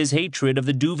voiced his hatred of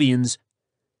the Duvians.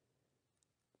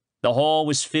 The hall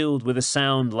was filled with a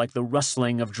sound like the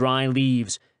rustling of dry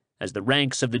leaves as the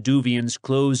ranks of the Duvians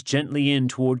closed gently in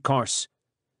toward Kars.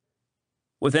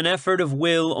 With an effort of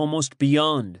will almost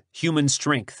beyond human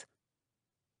strength,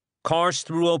 Kars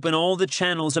threw open all the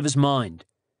channels of his mind,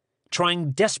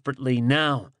 trying desperately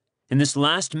now, in this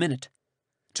last minute,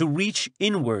 to reach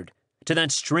inward to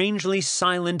that strangely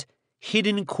silent,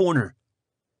 hidden corner.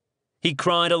 He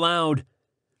cried aloud,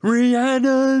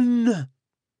 "Rhiannon!"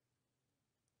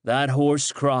 That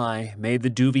hoarse cry made the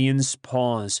Duvians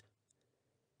pause,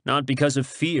 not because of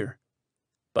fear,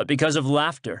 but because of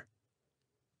laughter.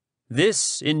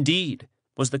 This, indeed,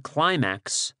 was the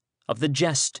climax of the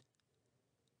jest.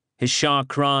 His Shah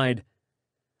cried,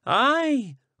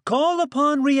 "Aye, call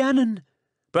upon Rhiannon.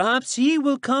 Perhaps he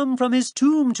will come from his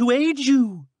tomb to aid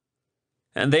you."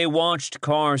 And they watched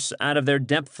Kars out of their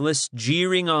depthless,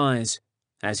 jeering eyes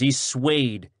as he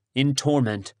swayed in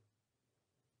torment.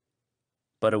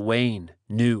 But Owain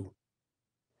knew.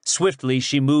 Swiftly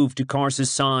she moved to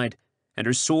Kars's side, and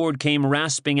her sword came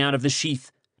rasping out of the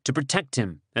sheath to protect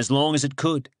him as long as it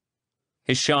could.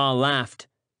 His Shah laughed.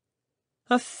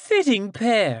 "A fitting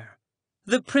pair,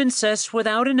 the princess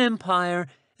without an empire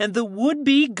and the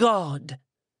would-be god."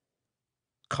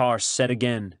 Kars said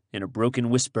again in a broken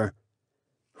whisper,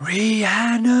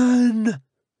 "Rhiannon!"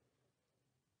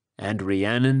 And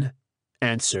Rhiannon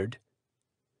answered.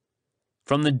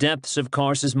 From the depths of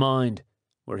Kars's mind,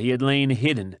 where he had lain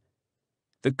hidden,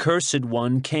 the Cursed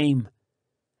One came,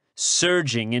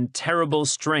 surging in terrible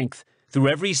strength through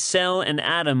every cell and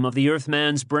atom of the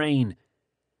Earthman's brain,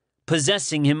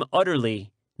 possessing him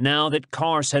utterly now that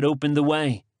Kars had opened the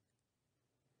way.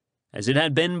 As it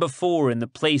had been before in the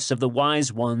place of the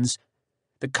wise ones,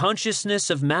 the consciousness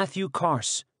of Matthew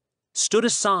Kars stood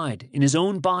aside in his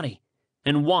own body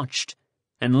and watched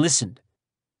and listened.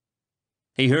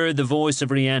 He heard the voice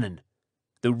of Rhiannon,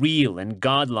 the real and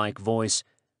godlike voice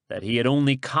that he had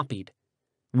only copied,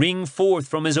 ring forth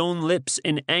from his own lips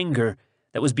in anger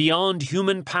that was beyond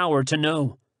human power to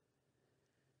know.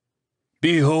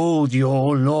 "Behold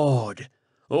your lord,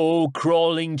 O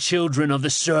crawling children of the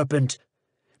serpent!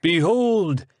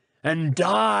 Behold and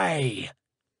die!"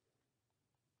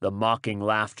 The mocking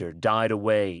laughter died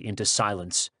away into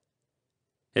silence.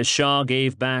 His Shah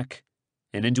gave back,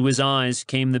 and into his eyes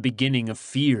came the beginning of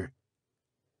fear.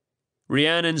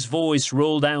 Rhiannon's voice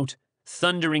rolled out,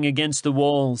 thundering against the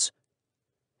walls.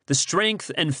 The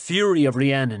strength and fury of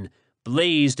Rhiannon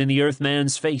blazed in the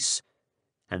Earthman's face,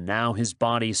 and now his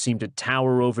body seemed to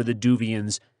tower over the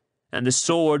Duvians, and the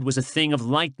sword was a thing of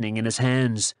lightning in his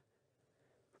hands.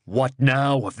 "What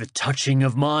now of the touching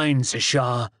of minds,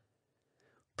 Shah?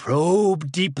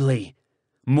 Probe deeply,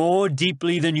 more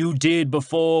deeply than you did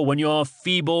before when your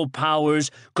feeble powers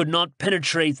could not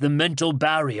penetrate the mental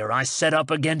barrier I set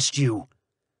up against you."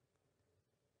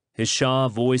 His Shah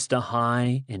voiced a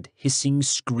high and hissing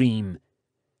scream.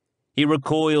 He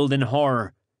recoiled in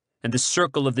horror, and the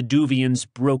circle of the Duvians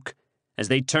broke as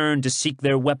they turned to seek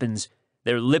their weapons,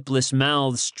 their lipless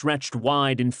mouths stretched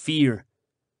wide in fear.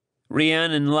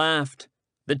 Rhiannon laughed,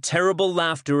 the terrible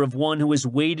laughter of one who has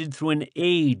waited through an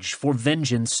age for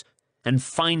vengeance and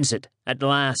finds it at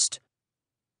last.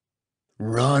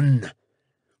 "Run,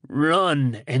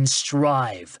 run and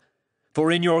strive,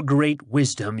 for in your great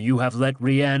wisdom you have let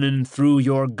Rhiannon through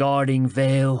your guarding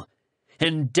veil,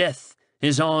 and death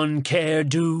is on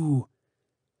Caer-Du."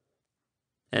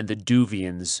 And the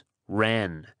Duvians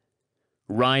ran,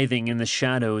 writhing in the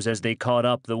shadows as they caught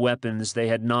up the weapons they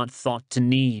had not thought to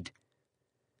need.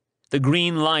 The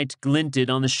green light glinted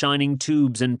on the shining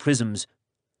tubes and prisms.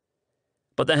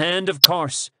 But the hand of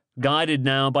Kars, guided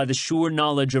now by the sure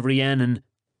knowledge of Rhiannon,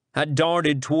 had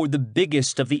darted toward the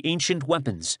biggest of the ancient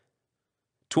weapons,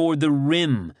 toward the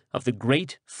rim of the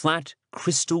great flat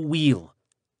crystal wheel.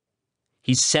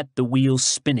 He set the wheel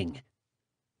spinning.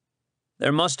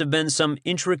 There must have been some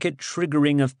intricate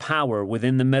triggering of power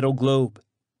within the metal globe,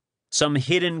 some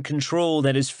hidden control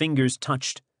that his fingers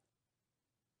touched.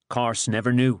 Kars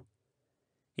never knew.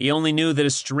 He only knew that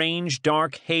a strange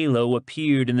dark halo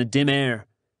appeared in the dim air,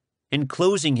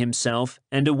 enclosing himself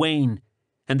and Owain,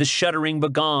 and the shuddering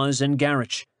Bagaz and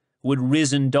Garroch, who had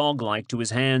risen dog-like to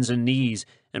his hands and knees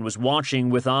and was watching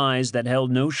with eyes that held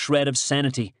no shred of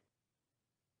sanity.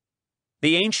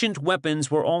 The ancient weapons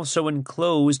were also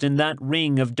enclosed in that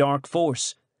ring of dark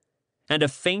force, and a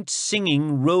faint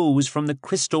singing rose from the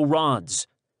crystal rods.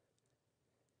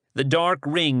 The dark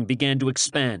ring began to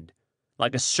expand,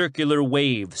 like a circular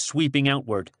wave sweeping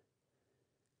outward.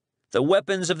 The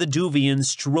weapons of the Duvians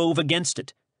strove against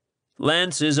it.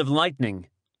 Lances of lightning,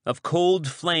 of cold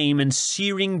flame and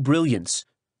searing brilliance,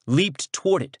 leaped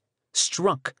toward it,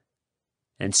 struck,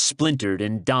 and splintered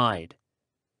and died.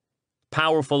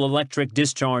 Powerful electric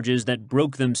discharges that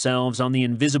broke themselves on the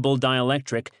invisible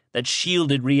dielectric that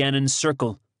shielded Rhiannon's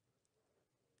circle.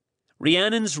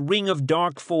 Rhiannon's ring of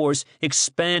dark force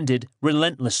expanded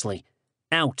relentlessly,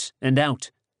 out and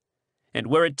out, and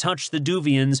where it touched the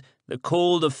Duvians, the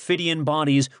cold Ophidian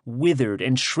bodies withered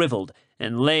and shriveled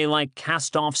and lay like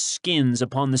cast-off skins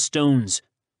upon the stones.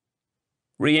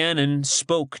 Rhiannon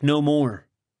spoke no more.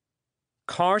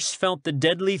 Karst felt the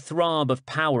deadly throb of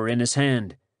power in his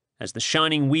hand, as the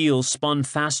shining wheel spun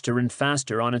faster and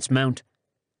faster on its mount,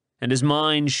 and his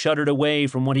mind shuddered away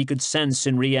from what he could sense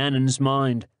in Rhiannon's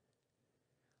mind.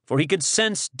 For he could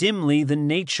sense dimly the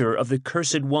nature of the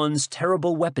Cursed One's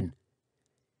terrible weapon.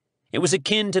 It was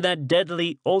akin to that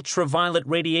deadly ultraviolet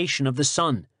radiation of the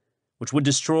sun, which would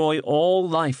destroy all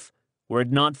life were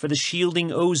it not for the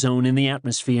shielding ozone in the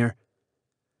atmosphere.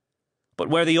 But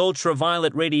where the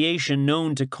ultraviolet radiation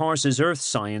known to Karst's earth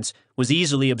science was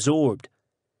easily absorbed,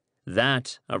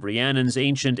 that of Rhiannon's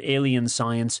ancient alien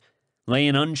science lay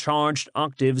in uncharged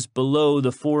octaves below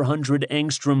the 400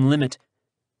 angstrom limit,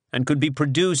 and could be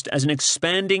produced as an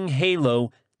expanding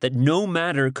halo that no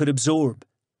matter could absorb.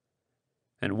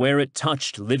 And where it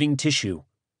touched living tissue,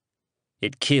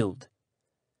 it killed.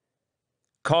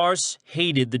 Karst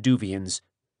hated the Duvians,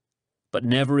 but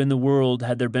never in the world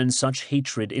had there been such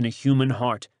hatred in a human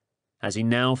heart as he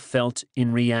now felt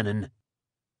in Rhiannon.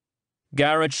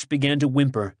 Garrosh began to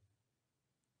whimper.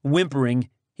 Whimpering,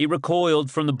 he recoiled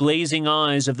from the blazing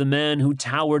eyes of the man who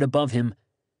towered above him.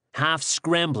 Half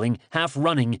scrambling, half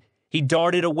running, he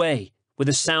darted away, with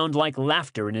a sound like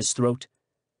laughter in his throat.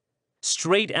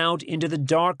 Straight out into the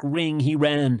dark ring he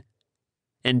ran,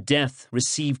 and death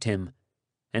received him,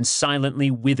 and silently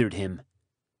withered him.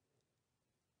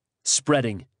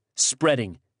 Spreading,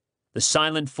 spreading, the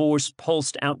silent force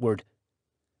pulsed outward.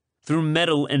 Through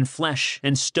metal and flesh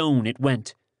and stone it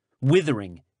went,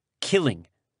 withering, killing,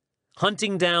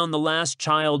 hunting down the last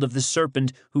child of the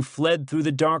serpent who fled through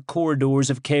the dark corridors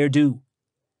of Caer-Du.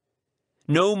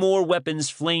 No more weapons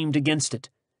flamed against it.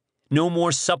 No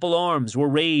more supple arms were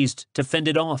raised to fend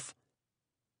it off.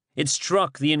 It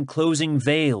struck the enclosing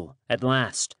veil at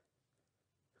last.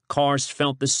 Karst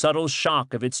felt the subtle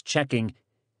shock of its checking,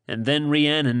 and then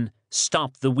Rhiannon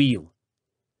stopped the wheel.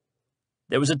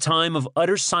 There was a time of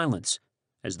utter silence,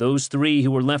 as those three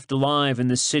who were left alive in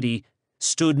the city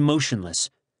stood motionless,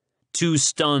 too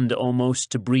stunned almost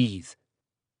to breathe.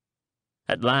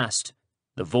 At last,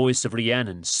 the voice of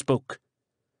Rhiannon spoke.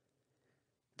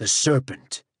 "The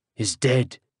serpent is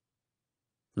dead.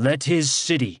 Let his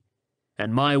city,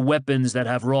 and my weapons that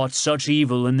have wrought such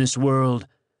evil in this world,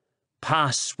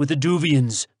 pass with the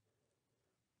Duvians."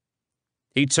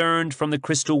 He turned from the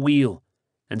crystal wheel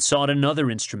and sought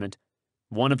another instrument,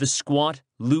 one of the squat,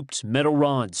 looped metal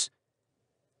rods.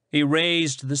 He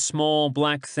raised the small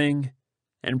black thing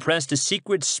and pressed a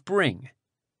secret spring,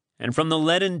 and from the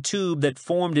leaden tube that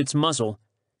formed its muzzle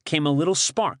came a little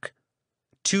spark,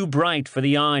 too bright for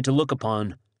the eye to look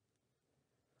upon.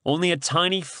 Only a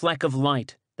tiny fleck of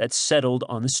light that settled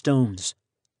on the stones.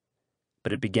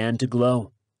 But it began to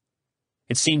glow.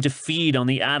 It seemed to feed on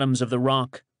the atoms of the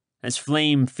rock, as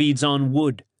flame feeds on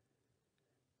wood.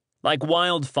 Like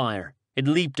wildfire, it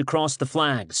leaped across the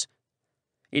flags.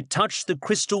 It touched the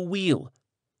crystal wheel,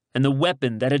 and the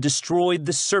weapon that had destroyed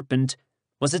the serpent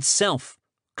was itself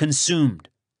consumed.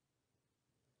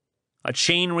 A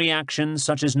chain reaction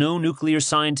such as no nuclear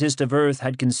scientist of Earth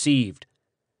had conceived,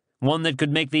 one that could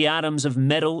make the atoms of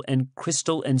metal and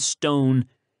crystal and stone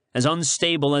as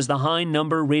unstable as the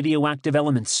high-number radioactive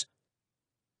elements.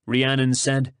 Rhiannon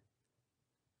said,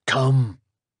 "Come."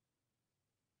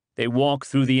 They walked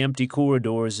through the empty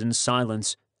corridors in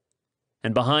silence,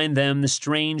 and behind them the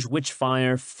strange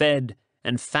witch-fire fed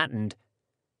and fattened,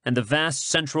 and the vast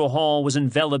central hall was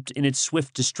enveloped in its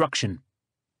swift destruction.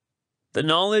 The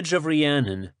knowledge of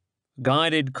Rhiannon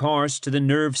guided Karst to the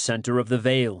nerve center of the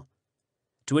veil,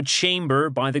 to a chamber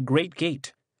by the great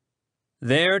gate,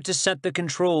 there to set the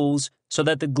controls so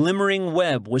that the glimmering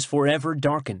web was forever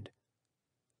darkened.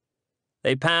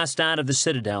 They passed out of the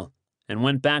citadel and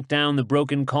went back down the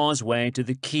broken causeway to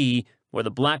the quay where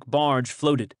the black barge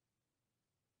floated.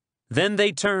 Then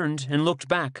they turned and looked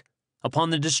back upon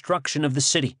the destruction of the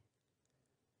city.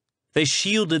 They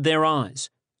shielded their eyes,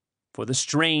 for the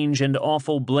strange and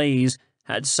awful blaze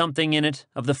had something in it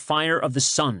of the fire of the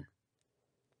sun.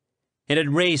 It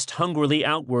had raced hungrily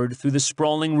outward through the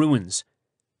sprawling ruins,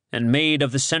 and made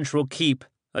of the central keep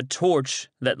a torch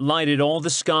that lighted all the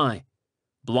sky,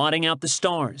 blotting out the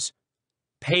stars,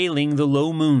 paling the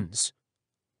low moons.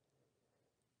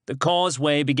 The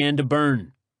causeway began to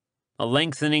burn, a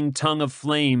lengthening tongue of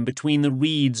flame between the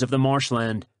reeds of the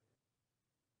marshland.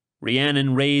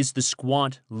 Rhiannon raised the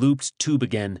squat, looped tube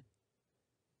again.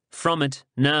 From it,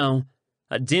 now,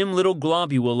 a dim little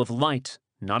globule of light,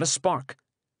 not a spark,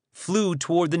 flew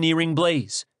toward the nearing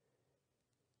blaze.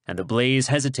 And the blaze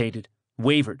hesitated,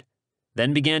 wavered,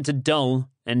 then began to dull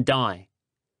and die.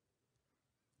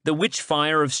 The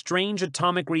witch-fire of strange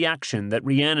atomic reaction that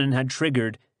Rhiannon had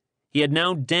triggered, he had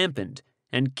now dampened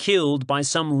and killed by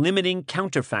some limiting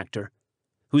counterfactor,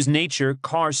 whose nature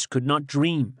Karst could not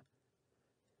dream.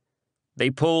 They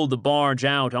pulled the barge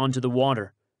out onto the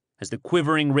water, as the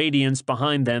quivering radiance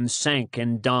behind them sank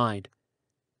and died.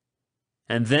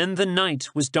 And then the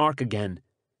night was dark again,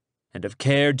 and of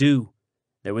Caer-Du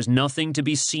there was nothing to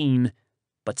be seen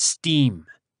but steam.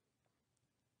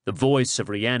 The voice of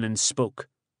Rhiannon spoke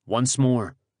once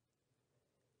more.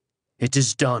 "It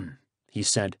is done," he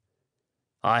said.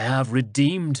 "I have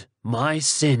redeemed my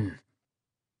sin."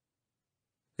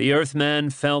 The Earthman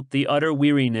felt the utter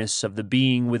weariness of the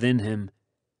being within him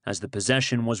as the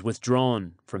possession was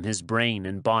withdrawn from his brain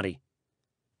and body.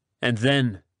 And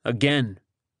then, again,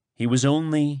 he was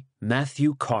only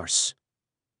Matthew Karst.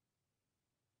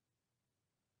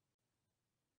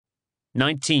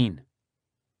 19.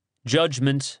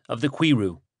 Judgment of the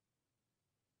Quiru.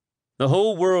 The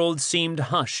whole world seemed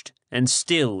hushed and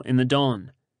still in the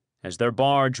dawn, as their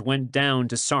barge went down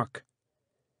to Sark.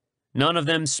 None of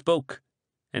them spoke,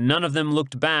 and none of them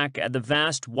looked back at the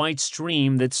vast white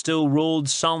stream that still rolled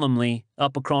solemnly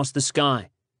up across the sky.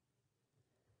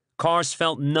 Karst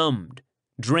felt numbed,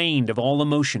 drained of all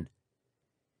emotion.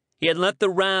 He had let the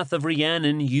wrath of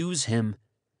Rhiannon use him,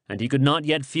 and he could not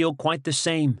yet feel quite the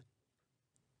same.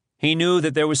 He knew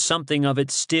that there was something of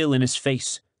it still in his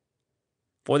face,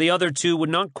 for the other two would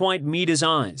not quite meet his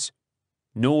eyes,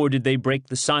 nor did they break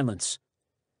the silence.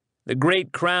 The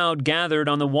great crowd gathered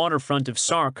on the waterfront of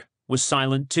Sark was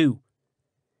silent too.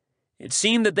 It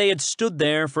seemed that they had stood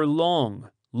there for long,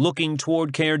 looking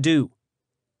toward Caer-Du.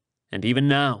 And even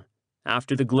now,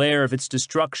 after the glare of its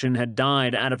destruction had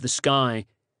died out of the sky,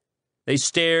 they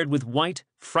stared with white,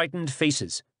 frightened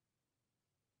faces.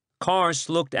 Karst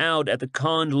looked out at the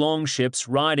conned longships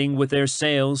riding with their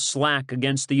sails slack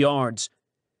against the yards,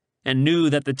 and knew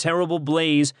that the terrible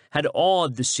blaze had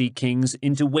awed the Sea Kings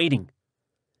into waiting.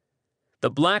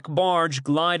 The black barge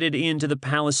glided into the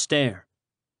palace stair.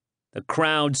 The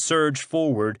crowd surged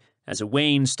forward as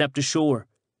Owain stepped ashore,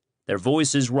 their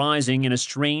voices rising in a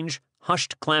strange,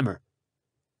 hushed clamor.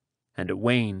 And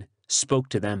Owain spoke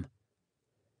to them.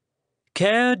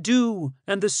 "Caer-Du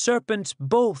and the serpent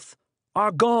both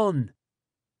are gone,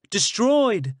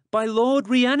 destroyed by Lord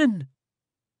Rhiannon."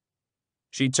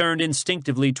 She turned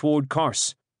instinctively toward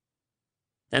Karst,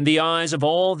 and the eyes of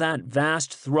all that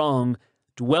vast throng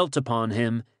dwelt upon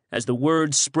him as the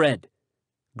words spread,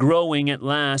 growing at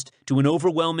last to an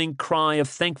overwhelming cry of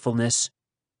thankfulness.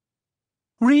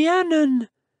 "Rhiannon!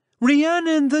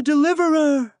 Rhiannon the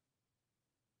Deliverer!"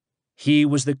 He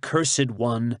was the cursed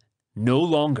one no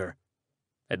longer,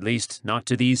 at least not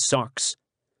to these Sarks.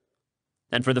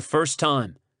 And for the first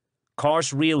time,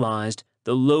 Karst realized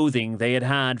the loathing they had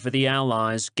had for the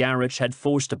allies Garroch had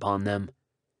forced upon them.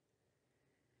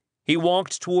 He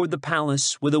walked toward the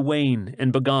palace with Owain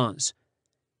and Bagaz,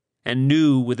 and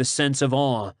knew with a sense of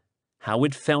awe how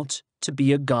it felt to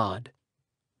be a god.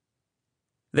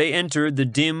 They entered the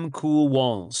dim, cool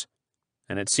walls,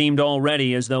 and it seemed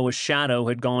already as though a shadow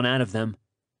had gone out of them.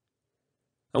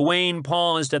 Owain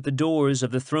paused at the doors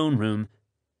of the throne room,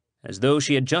 as though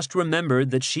she had just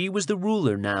remembered that she was the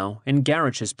ruler now in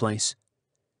Garroch's place.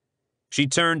 She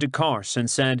turned to Karst and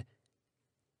said,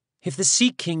 "If the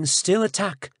Sea Kings still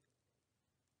attack—"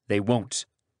 "They won't.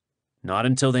 Not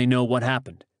until they know what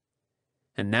happened.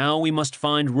 And now we must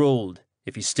find Rold,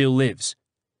 if he still lives."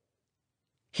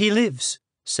 "He lives,"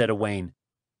 said Owain.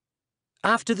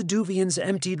 "After the Duvians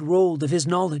emptied Rold of his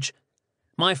knowledge,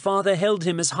 my father held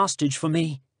him as hostage for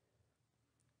me."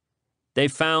 They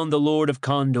found the Lord of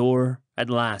Condor at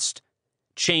last,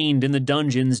 chained in the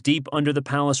dungeons deep under the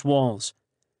palace walls.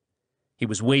 He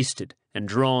was wasted and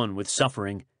drawn with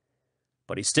suffering,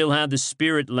 but he still had the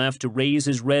spirit left to raise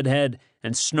his red head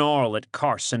and snarl at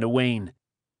Karst and Owain.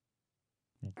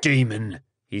 "Demon,"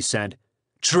 he said,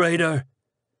 "traitor,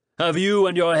 have you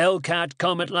and your hellcat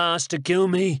come at last to kill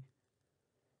me?"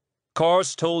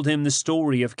 Karst told him the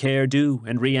story of Caer-Du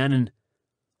and Rhiannon,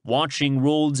 watching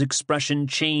Rold's expression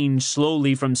change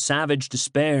slowly from savage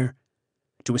despair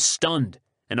to a stunned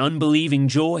and unbelieving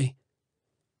joy.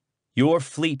 "Your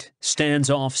fleet stands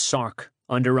off Sark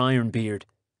under Ironbeard,"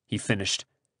 he finished.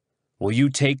 "Will you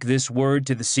take this word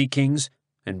to the Sea Kings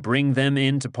and bring them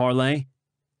in to parley?"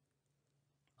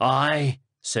 "Aye,"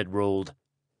 said Rold.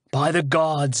 "By the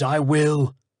gods, I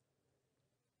will."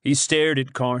 He stared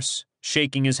at Kars,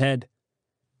 shaking his head.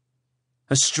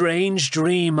 "A strange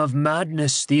dream of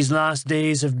madness these last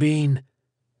days have been.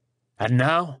 And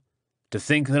now, to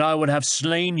think that I would have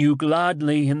slain you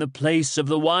gladly in the place of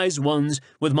the wise ones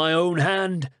with my own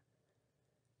hand."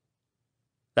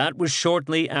 That was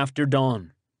shortly after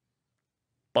dawn.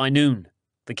 By noon,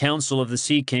 the council of the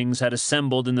Sea Kings had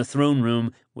assembled in the throne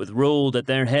room with Rold at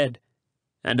their head,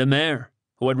 and a mare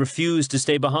who had refused to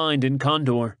stay behind in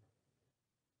Condor.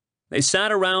 They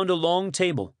sat around a long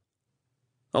table.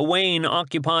 Owain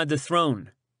occupied the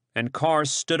throne, and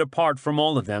Kars stood apart from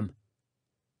all of them.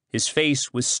 His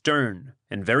face was stern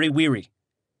and very weary,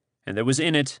 and there was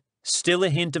in it still a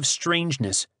hint of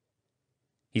strangeness.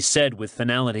 He said with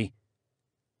finality,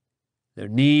 "There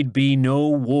need be no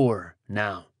war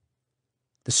now.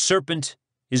 The serpent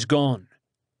is gone,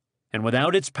 and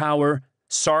without its power,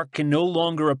 Sark can no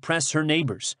longer oppress her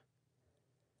neighbors.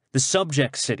 The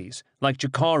subject cities, like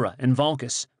Jakara and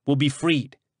Valkus, will be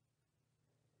freed.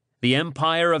 The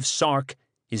empire of Sark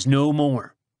is no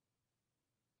more."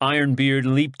 Ironbeard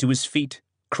leaped to his feet,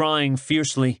 crying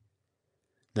fiercely,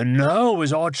 "Then now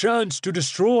is our chance to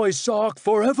destroy Sark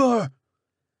forever."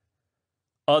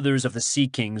 Others of the Sea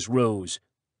Kings rose,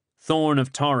 Thorn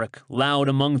of Tarak loud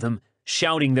among them,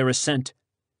 shouting their assent.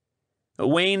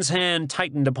 Owain's hand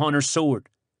tightened upon her sword.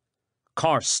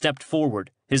 Kars stepped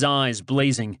forward, his eyes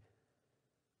blazing.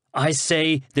 "I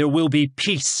say there will be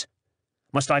peace.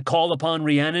 Must I call upon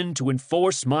Rhiannon to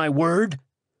enforce my word?"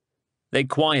 They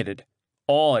quieted,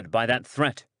 awed by that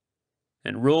threat,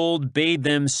 and Rold bade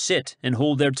them sit and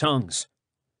hold their tongues.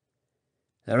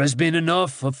 "There has been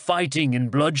enough of fighting and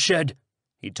bloodshed,"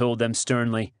 he told them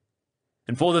sternly,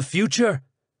 "and for the future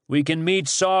we can meet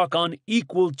Sark on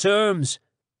equal terms.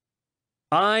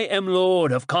 I am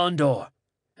Lord of Condor,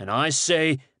 and I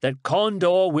say that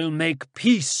Condor will make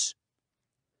peace."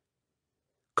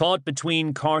 Caught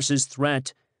between Kars's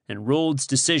threat and Rold's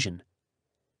decision,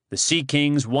 the Sea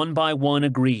Kings one by one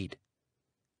agreed.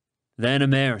 Then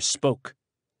Emer spoke.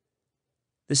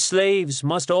 "The slaves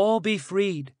must all be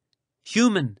freed,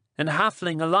 human and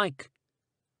halfling alike."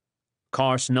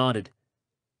 Kars nodded.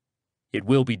 "It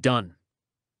will be done."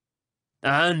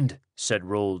 "And," said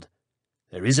Rold,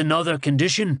 "there is another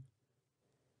condition."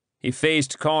 He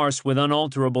faced Kars with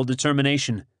unalterable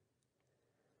determination.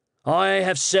 "I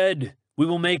have said we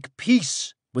will make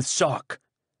peace with Sark,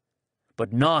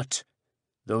 but not,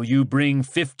 though you bring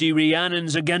 50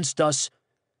 Rhiannons against us,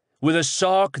 with a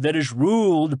Sark that is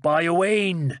ruled by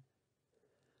Owain."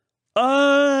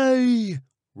 "Aye!"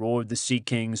 roared the Sea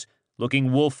Kings,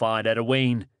 looking wolf-eyed at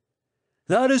Owain.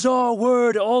 "That is our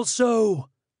word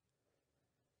also."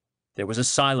 There was a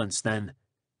silence then,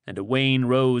 and Owain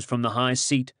rose from the high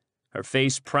seat, her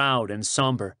face proud and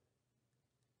somber.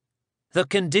 "The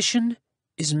condition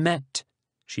is met,"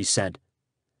 she said.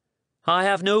 "I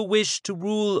have no wish to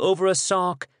rule over a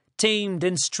Sark tamed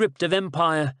and stripped of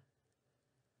empire.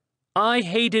 I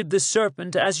hated the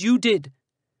serpent as you did,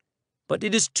 but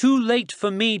it is too late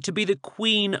for me to be the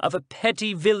queen of a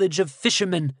petty village of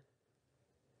fishermen.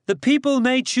 The people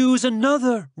may choose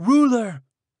another ruler."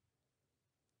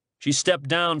 She stepped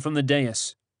down from the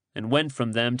dais and went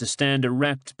from them to stand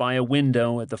erect by a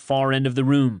window at the far end of the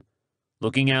room,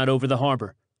 looking out over the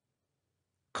harbor.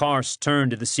 Kars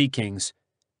turned to the Sea Kings.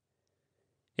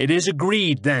 "It is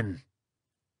agreed, then."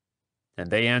 And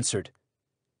they answered,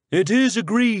 "It is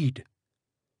agreed."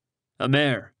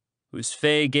 Emer, whose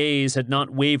fey gaze had not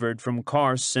wavered from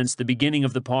Kars since the beginning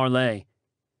of the parley,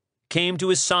 came to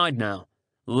his side now,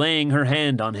 laying her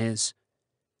hand on his.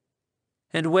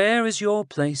 "And where is your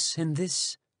place in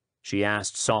this?" she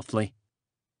asked softly.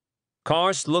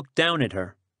 Kars looked down at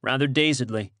her, rather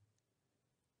dazedly.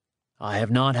 "I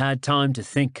have not had time to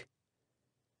think.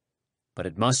 But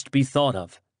it must be thought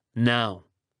of, now."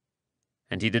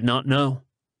 And he did not know.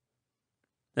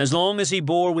 As long as he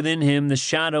bore within him the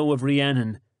shadow of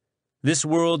Rhiannon, this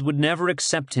world would never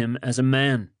accept him as a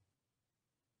man.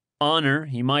 Honor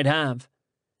he might have,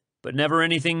 but never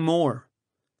anything more,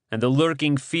 and the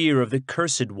lurking fear of the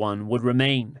Cursed One would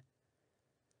remain.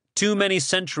 Too many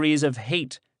centuries of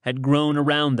hate had grown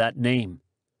around that name.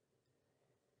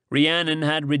 Rhiannon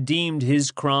had redeemed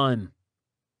his crime,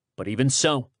 but even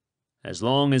so, as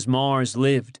long as Mars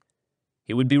lived,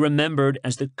 he would be remembered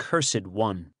as the Cursed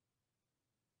One.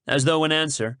 As though in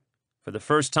answer, for the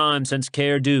first time since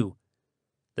Caer-Du,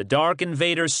 the dark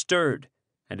invader stirred,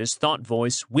 and his thought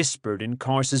voice whispered in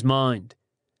Kars's mind.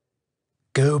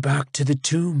 "Go back to the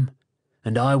tomb,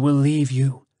 and I will leave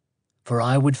you, for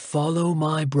I would follow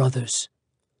my brothers.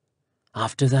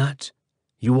 After that,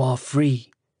 you are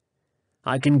free.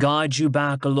 I can guide you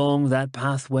back along that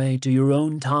pathway to your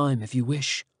own time if you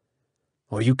wish,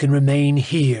 or you can remain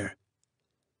here."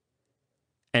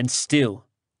 And still,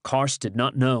 Kars did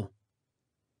not know.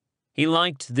 He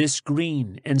liked this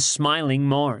green and smiling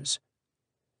Mars.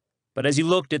 But as he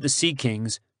looked at the Sea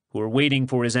Kings, who were waiting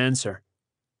for his answer,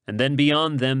 and then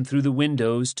beyond them through the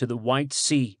windows to the white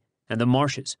sea and the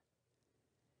marshes,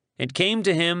 it came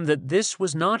to him that this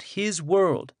was not his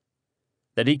world,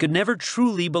 that he could never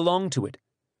truly belong to it.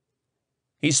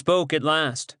 He spoke at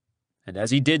last, and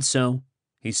as he did so,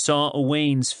 he saw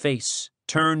Owain's face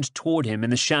turned toward him in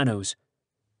the shadows.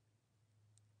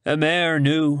 Emer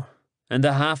knew, and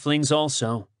the halflings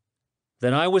also,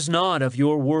 that I was not of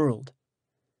your world.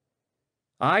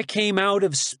 I came out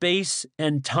of space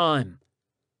and time,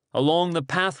 along the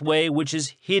pathway which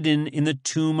is hidden in the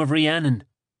tomb of Rhiannon.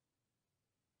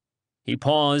 He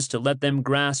paused to let them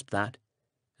grasp that,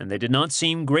 and they did not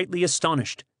seem greatly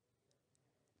astonished.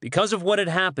 Because of what had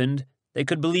happened, they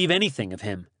could believe anything of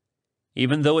him,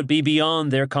 even though it be beyond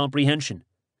their comprehension.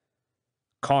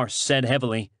 Kars said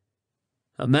heavily,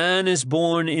 "A man is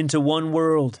born into one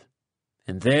world,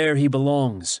 and there he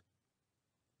belongs.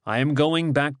 I am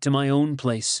going back to my own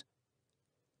place."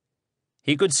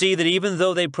 He could see that even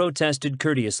though they protested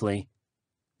courteously,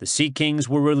 the Sea Kings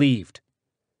were relieved.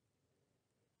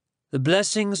 "The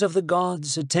blessings of the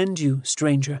gods attend you,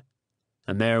 stranger,"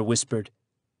 Emer whispered,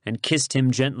 and kissed him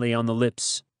gently on the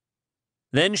lips.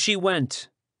 Then she went,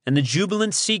 and the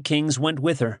jubilant Sea Kings went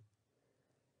with her.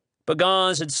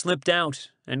 Bagaz had slipped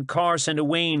out, and Kars and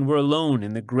Owain were alone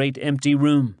in the great empty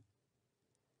room.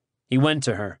 He went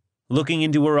to her, looking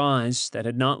into her eyes that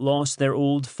had not lost their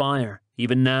old fire,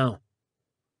 even now.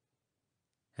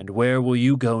 "And where will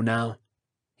you go now?"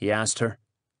 he asked her.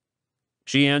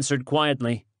 She answered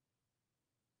quietly,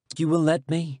 "You will let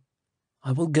me.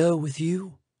 I will go with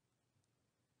you."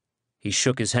 He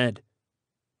shook his head.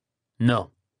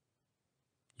 "No.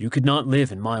 You could not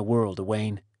live in my world,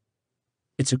 Owain.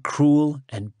 It's a cruel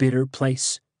and bitter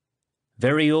place,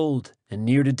 very old and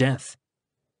near to death."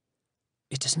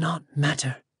 "It does not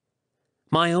matter.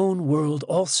 My own world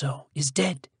also is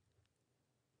dead."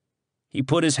 He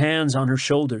put his hands on her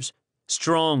shoulders,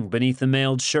 strong beneath the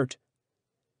mailed shirt.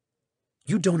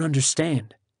 "You don't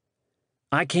understand.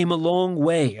 I came a long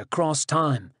way across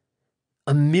time.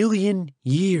 1,000,000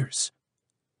 years.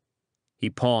 He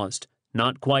paused,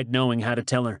 not quite knowing how to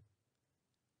tell her.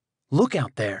 "Look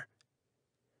out there.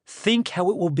 Think how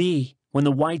it will be when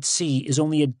the White Sea is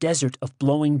only a desert of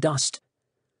blowing dust,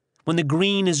 when the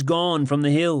green is gone from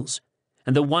the hills,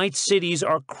 and the white cities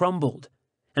are crumbled,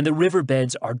 and the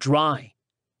riverbeds are dry."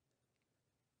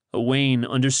 Owain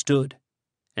understood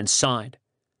and sighed.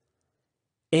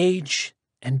 "Age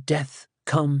and death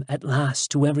come at last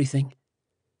to everything,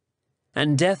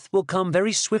 and death will come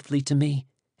very swiftly to me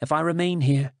if I remain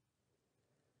here.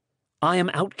 I am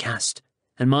outcast,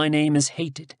 and my name is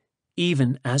hated,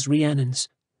 even as Rhiannon's."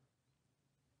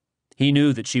 He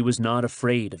knew that she was not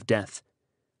afraid of death,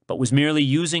 but was merely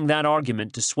using that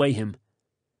argument to sway him.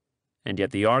 And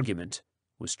yet the argument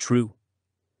was true.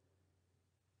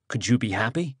 "Could you be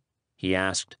happy?" he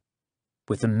asked,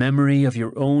 "with the memory of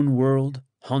your own world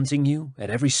haunting you at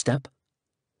every step?"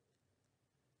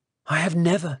 "I have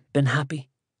never been happy,"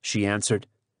 she answered,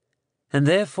 "and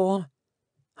therefore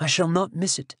I shall not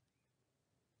miss it."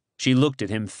 She looked at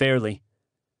him fairly.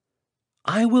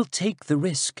 "I will take the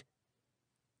risk.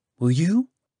 Will you?"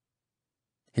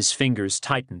 His fingers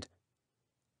tightened.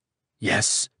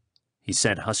 "Yes," he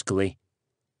said huskily.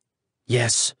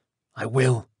 "Yes, I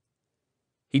will."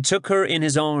 He took her in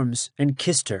his arms and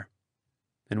kissed her,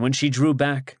 and when she drew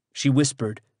back, she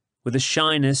whispered, with a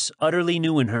shyness utterly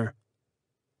new in her,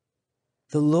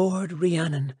 "The Lord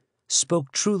Rhiannon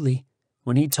spoke truly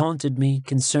when he taunted me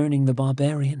concerning the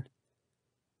barbarian."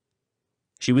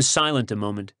 She was silent a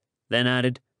moment, then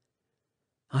added,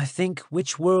 "I think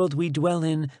which world we dwell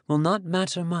in will not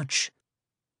matter much,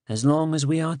 as long as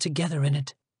we are together in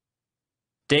it."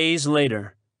 Days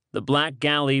later, the Black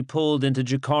Galley pulled into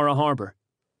Jakara harbor,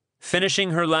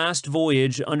 finishing her last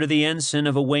voyage under the ensign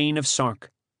of Owain of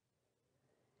Sark.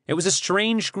 It was a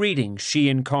strange greeting she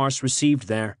and Kars received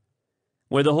there,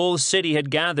 where the whole city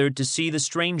had gathered to see the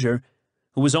stranger,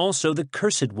 who was also the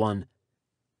Cursed One,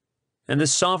 and the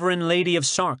sovereign lady of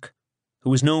Sark, who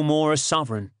was no more a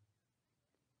sovereign.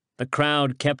 The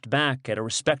crowd kept back at a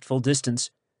respectful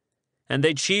distance, and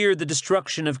they cheered the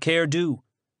destruction of Caer-Du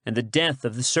and the death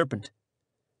of the serpent.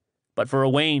 But for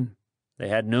Owain, they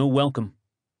had no welcome.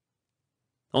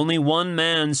 Only one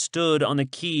man stood on the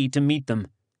quay to meet them.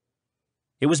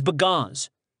 It was Bagaz,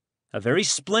 a very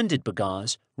splendid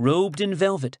Bagaz, robed in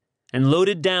velvet and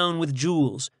loaded down with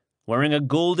jewels, wearing a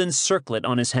golden circlet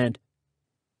on his head.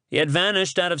 He had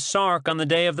vanished out of Sark on the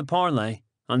day of the parley,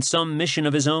 on some mission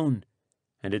of his own,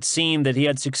 and it seemed that he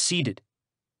had succeeded.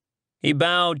 He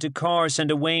bowed to Kars and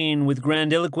Owain with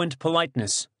grandiloquent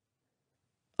politeness.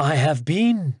 "I have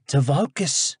been to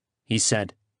Valkis," he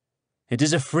said. "It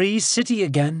is a free city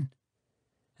again,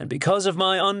 and because of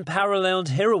my unparalleled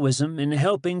heroism in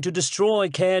helping to destroy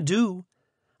Caer-Du,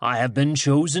 I have been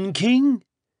chosen king."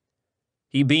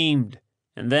 He beamed,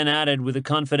 and then added with a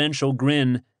confidential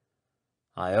grin,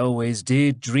 "I always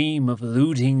did dream of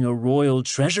looting a royal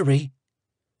treasury."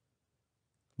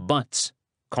 "But,"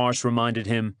 Kars reminded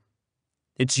him,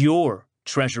 "it's your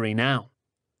treasury now."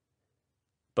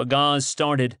 Bagaz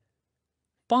started.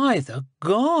 "By the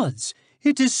gods,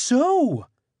 it is so!"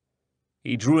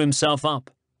 He drew himself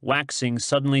up, waxing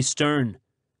suddenly stern.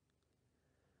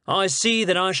 "I see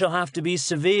that I shall have to be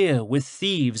severe with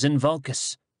thieves in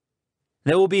Valkis.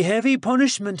 There will be heavy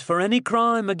punishment for any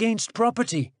crime against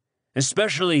property,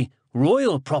 especially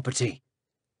royal property."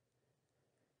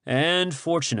 "And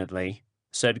fortunately,"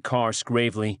 said Kars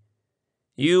gravely,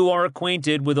 "you are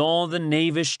acquainted with all the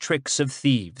knavish tricks of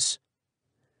thieves."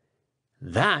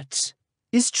 "That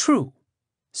is true,"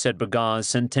 said Bagaz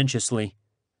sententiously.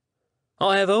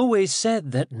 "I have always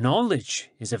said that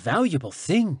knowledge is a valuable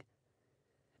thing.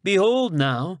 Behold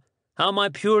now how my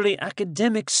purely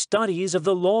academic studies of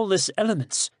the lawless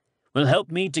elements will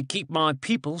help me to keep my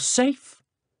people safe."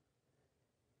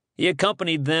 He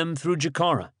accompanied them through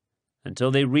Jakara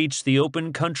until they reached the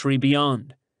open country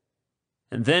beyond,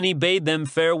 and then he bade them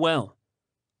farewell,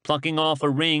 plucking off a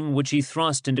ring which he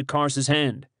thrust into Kars's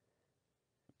hand.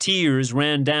 Tears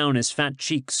ran down his fat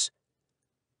cheeks.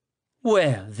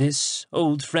 "Wear this,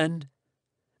 old friend,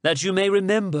 that you may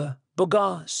remember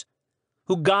Bagaz,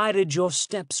 who guided your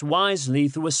steps wisely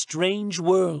through a strange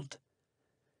world."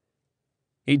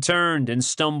 He turned and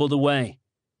stumbled away,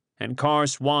 and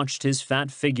Kars watched his fat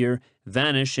figure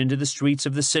vanish into the streets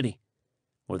of the city,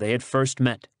 where they had first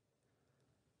met.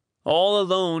 All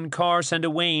alone, Kars and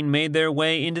Owain made their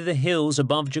way into the hills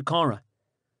above Jakara,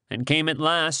 and came at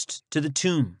last to the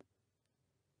tomb.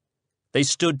 They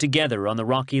stood together on the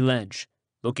rocky ledge,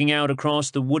 looking out across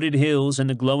the wooded hills and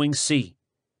the glowing sea,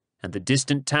 and the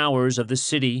distant towers of the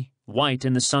city white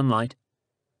in the sunlight.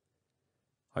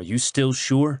 "Are you still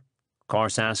sure,"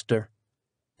 Kars asked her,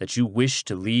 "that you wish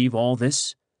to leave all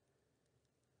this?"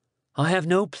 "I have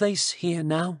no place here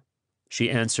now," she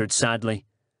answered sadly.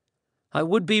 "I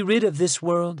would be rid of this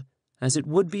world as it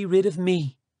would be rid of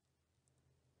me."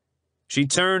 She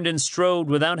turned and strode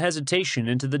without hesitation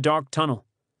into the dark tunnel.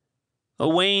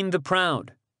 Owain the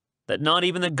proud, that not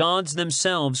even the gods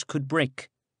themselves could break.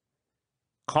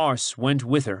 Kars went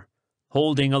with her,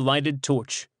 holding a lighted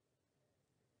torch.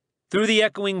 Through the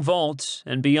echoing vault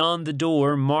and beyond the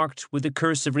door marked with the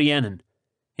curse of Rhiannon,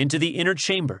 into the inner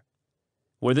chamber,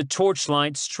 where the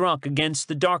torchlight struck against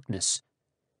the darkness,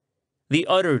 the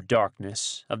utter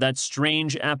darkness of that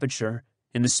strange aperture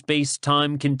in the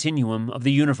space-time continuum of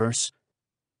the universe.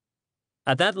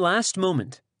 At that last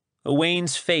moment,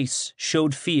 Owain's face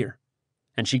showed fear,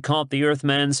 and she caught the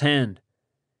Earthman's hand.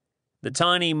 The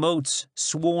tiny motes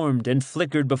swarmed and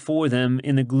flickered before them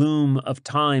in the gloom of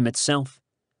time itself.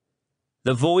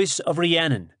 The voice of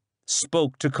Rhiannon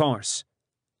spoke to Kars,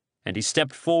 and he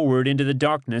stepped forward into the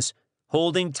darkness,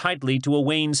 holding tightly to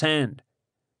Owain's hand.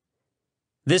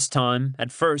 This time,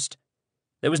 at first,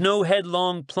 there was no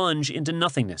headlong plunge into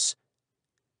nothingness.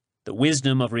 The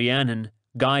wisdom of Rhiannon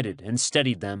guided and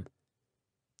steadied them.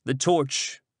 The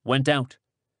torch went out.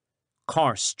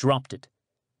 Kars dropped it.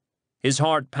 His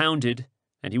heart pounded,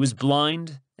 and he was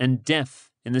blind and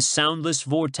deaf in the soundless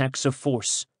vortex of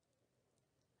force.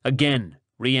 Again,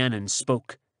 Rhiannon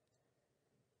spoke.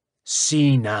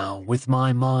 "See now with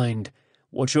my mind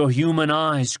what your human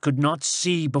eyes could not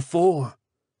see before."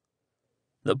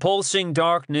 The pulsing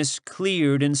darkness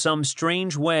cleared in some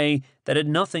strange way that had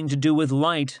nothing to do with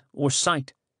light or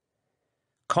sight.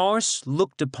 Kars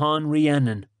looked upon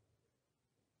Rhiannon.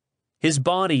 His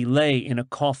body lay in a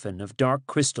coffin of dark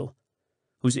crystal,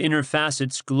 whose inner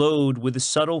facets glowed with a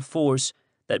subtle force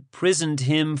that prisoned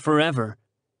him forever,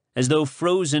 as though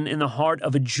frozen in the heart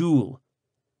of a jewel.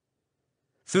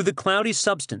 Through the cloudy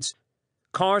substance,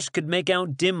 Kars could make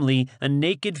out dimly a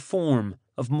naked form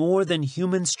of more than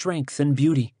human strength and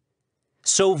beauty,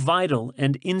 so vital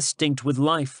and instinct with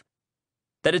life,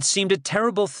 that it seemed a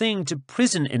terrible thing to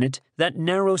prison in it that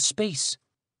narrow space.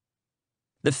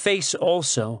 The face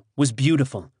also was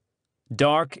beautiful,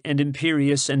 dark and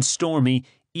imperious and stormy,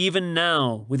 even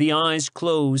now with the eyes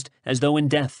closed as though in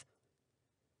death.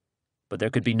 But there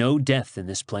could be no death in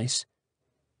this place.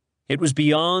 It was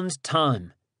beyond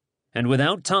time, and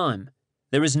without time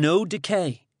there is no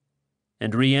decay,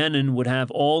 and Rhiannon would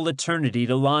have all eternity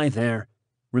to lie there,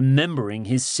 remembering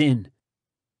his sin.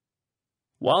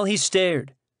 While he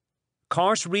stared,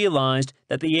 Karst realized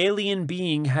that the alien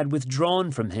being had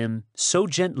withdrawn from him so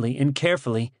gently and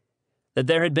carefully that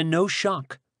there had been no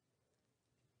shock.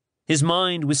 His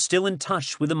mind was still in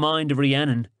touch with the mind of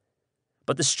Rhiannon,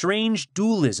 but the strange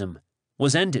dualism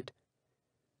was ended.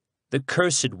 The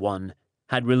Cursed One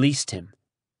had released him.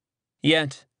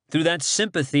 Yet, through that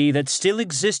sympathy that still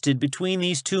existed between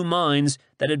these two minds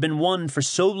that had been one for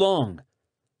so long,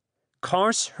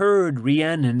 Karst heard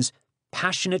Rhiannon's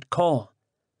passionate call,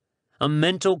 a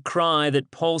mental cry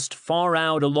that pulsed far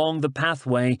out along the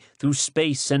pathway through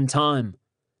space and time.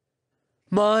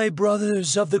 "My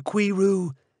brothers of the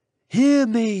Quiru, hear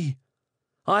me!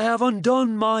 I have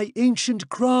undone my ancient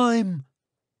crime!"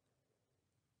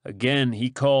 Again he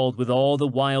called with all the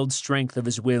wild strength of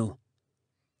his will.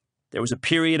 There was a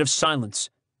period of silence,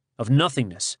 of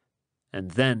nothingness,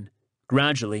 and then,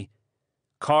 gradually,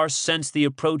 Karst sensed the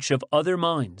approach of other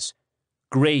minds,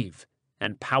 grave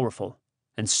and powerful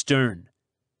and stern.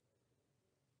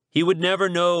 He would never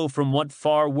know from what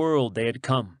far world they had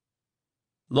come.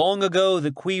 Long ago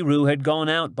the Quiru had gone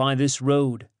out by this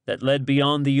road that led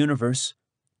beyond the universe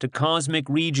to cosmic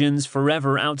regions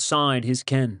forever outside his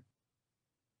ken.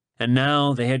 And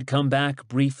now they had come back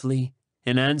briefly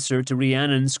in answer to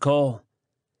Rhiannon's call.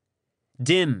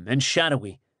 Dim and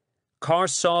shadowy,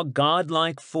 Karst saw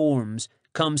godlike forms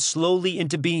come slowly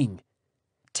into being,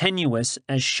 tenuous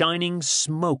as shining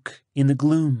smoke in the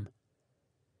gloom.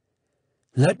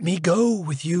 "Let me go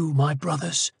with you, my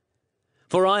brothers,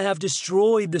 for I have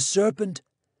destroyed the serpent,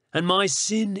 and my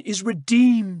sin is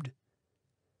redeemed."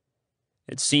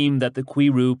 It seemed that the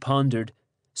Quiru pondered,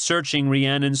 searching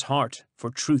Rhiannon's heart for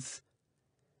truth.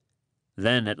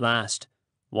 Then, at last,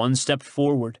 one stepped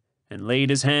forward and laid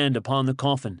his hand upon the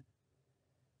coffin.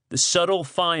 The subtle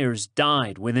fires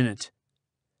died within it.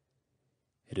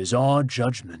 "It is our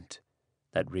judgment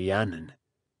that Rhiannon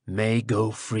may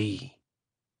go free."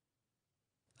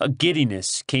 A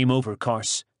giddiness came over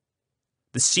Karst.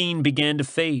 The scene began to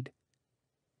fade.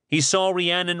 He saw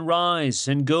Rhiannon rise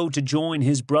and go to join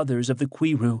his brothers of the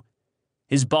Quiru,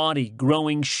 his body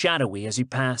growing shadowy as he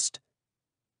passed.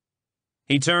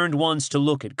 He turned once to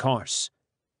look at Karst,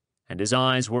 and his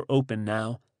eyes were open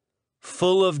now,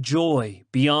 full of joy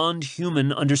beyond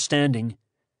human understanding.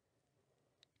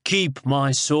 "Keep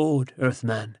my sword,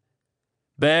 Earthman.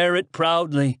 Bear it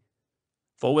proudly,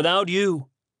 for without you,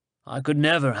 I could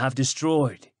never have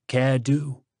destroyed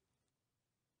Caer-Du."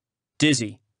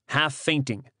 Dizzy, half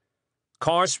fainting,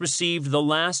 Karst received the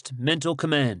last mental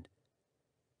command,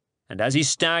 and as he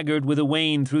staggered with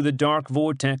Owain through the dark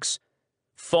vortex,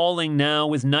 falling now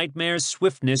with nightmare's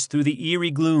swiftness through the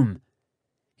eerie gloom,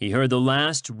 he heard the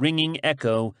last ringing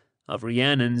echo of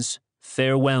Rhiannon's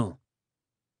farewell.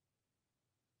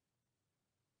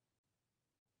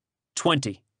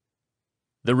 20.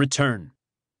 The Return.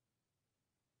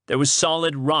 There was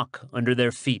solid rock under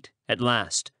their feet at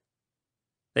last.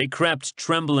 They crept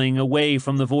trembling away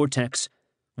from the vortex,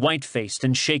 white-faced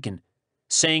and shaken,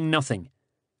 saying nothing,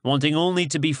 wanting only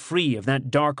to be free of that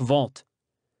dark vault.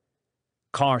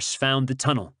 Karst found the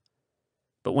tunnel,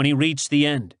 but when he reached the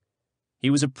end, he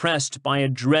was oppressed by a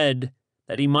dread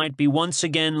that he might be once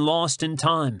again lost in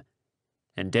time,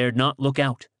 and dared not look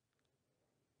out.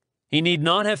 He need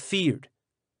not have feared.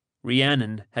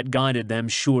 Rhiannon had guided them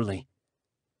surely.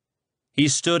 He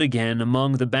stood again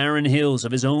among the barren hills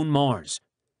of his own Mars.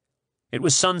 It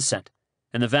was sunset,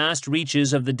 and the vast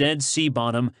reaches of the Dead Sea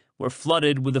bottom were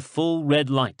flooded with the full red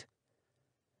light.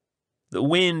 The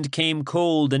wind came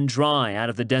cold and dry out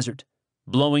of the desert,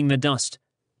 blowing the dust,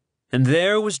 and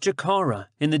there was Jakara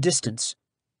in the distance,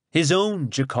 his own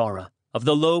Jakara of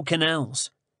the low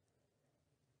canals.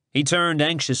 He turned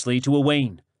anxiously to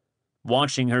Owain,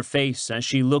 watching her face as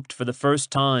she looked for the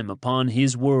first time upon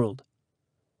his world.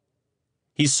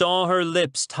 He saw her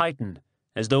lips tighten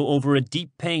as though over a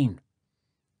deep pain.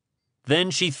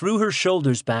 Then she threw her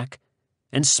shoulders back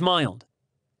and smiled,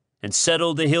 and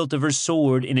settled the hilt of her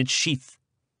sword in its sheath.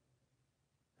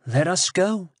 "Let us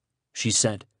go," she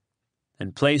said,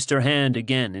 and placed her hand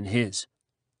again in his.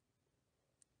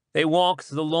 They walked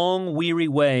the long, weary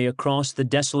way across the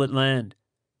desolate land,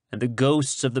 and the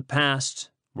ghosts of the past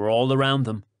were all around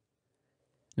them.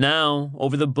 Now,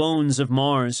 over the bones of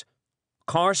Mars,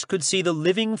 Karst could see the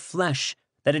living flesh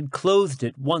that had clothed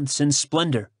it once in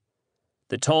splendor,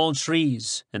 the tall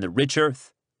trees and the rich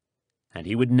earth, and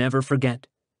he would never forget.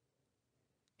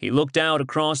 He looked out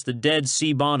across the dead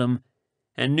sea bottom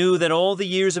and knew that all the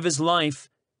years of his life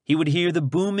he would hear the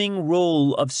booming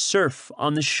roll of surf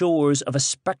on the shores of a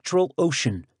spectral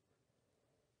ocean.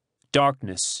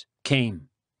 Darkness came.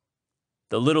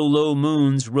 The little low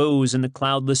moons rose in the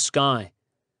cloudless sky.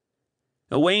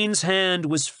 Owain's hand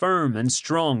was firm and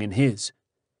strong in his.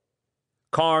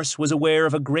 Karst was aware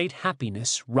of a great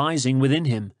happiness rising within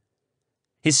him.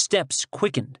 His steps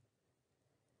quickened.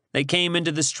 They came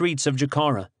into the streets of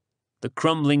Jakara, the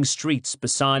crumbling streets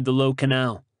beside the low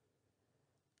canal.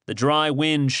 The dry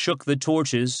wind shook the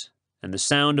torches, and the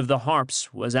sound of the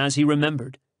harps was as he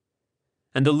remembered.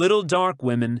 And the little dark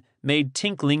women made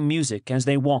tinkling music as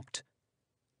they walked.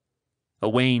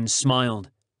 Owain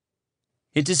smiled.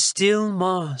 "It is still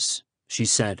Mars," she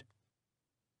said.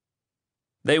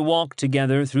 They walked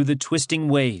together through the twisting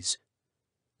ways,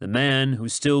 the man who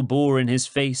still bore in his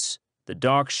face the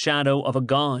dark shadow of a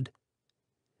god,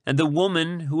 and the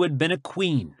woman who had been a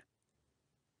queen.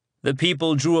 The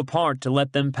people drew apart to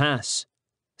let them pass,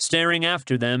 staring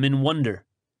after them in wonder,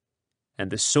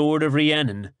 and the sword of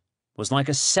Rhiannon was like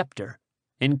a scepter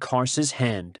in Karst's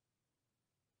hand.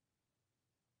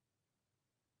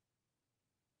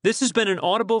 This has been an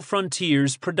Audible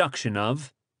Frontiers production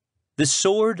of The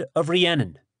Sword of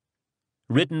Rhiannon,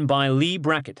 written by Leigh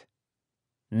Brackett,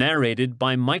 narrated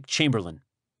by Mike Chamberlain.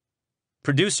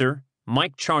 Producer,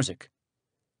 Mike Charzik.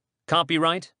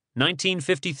 Copyright,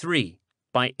 1953,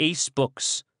 by Ace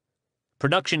Books.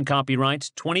 Production copyright,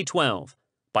 2012,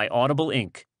 by Audible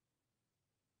Inc.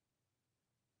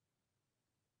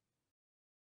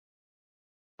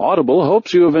 Audible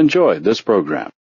hopes you have enjoyed this program.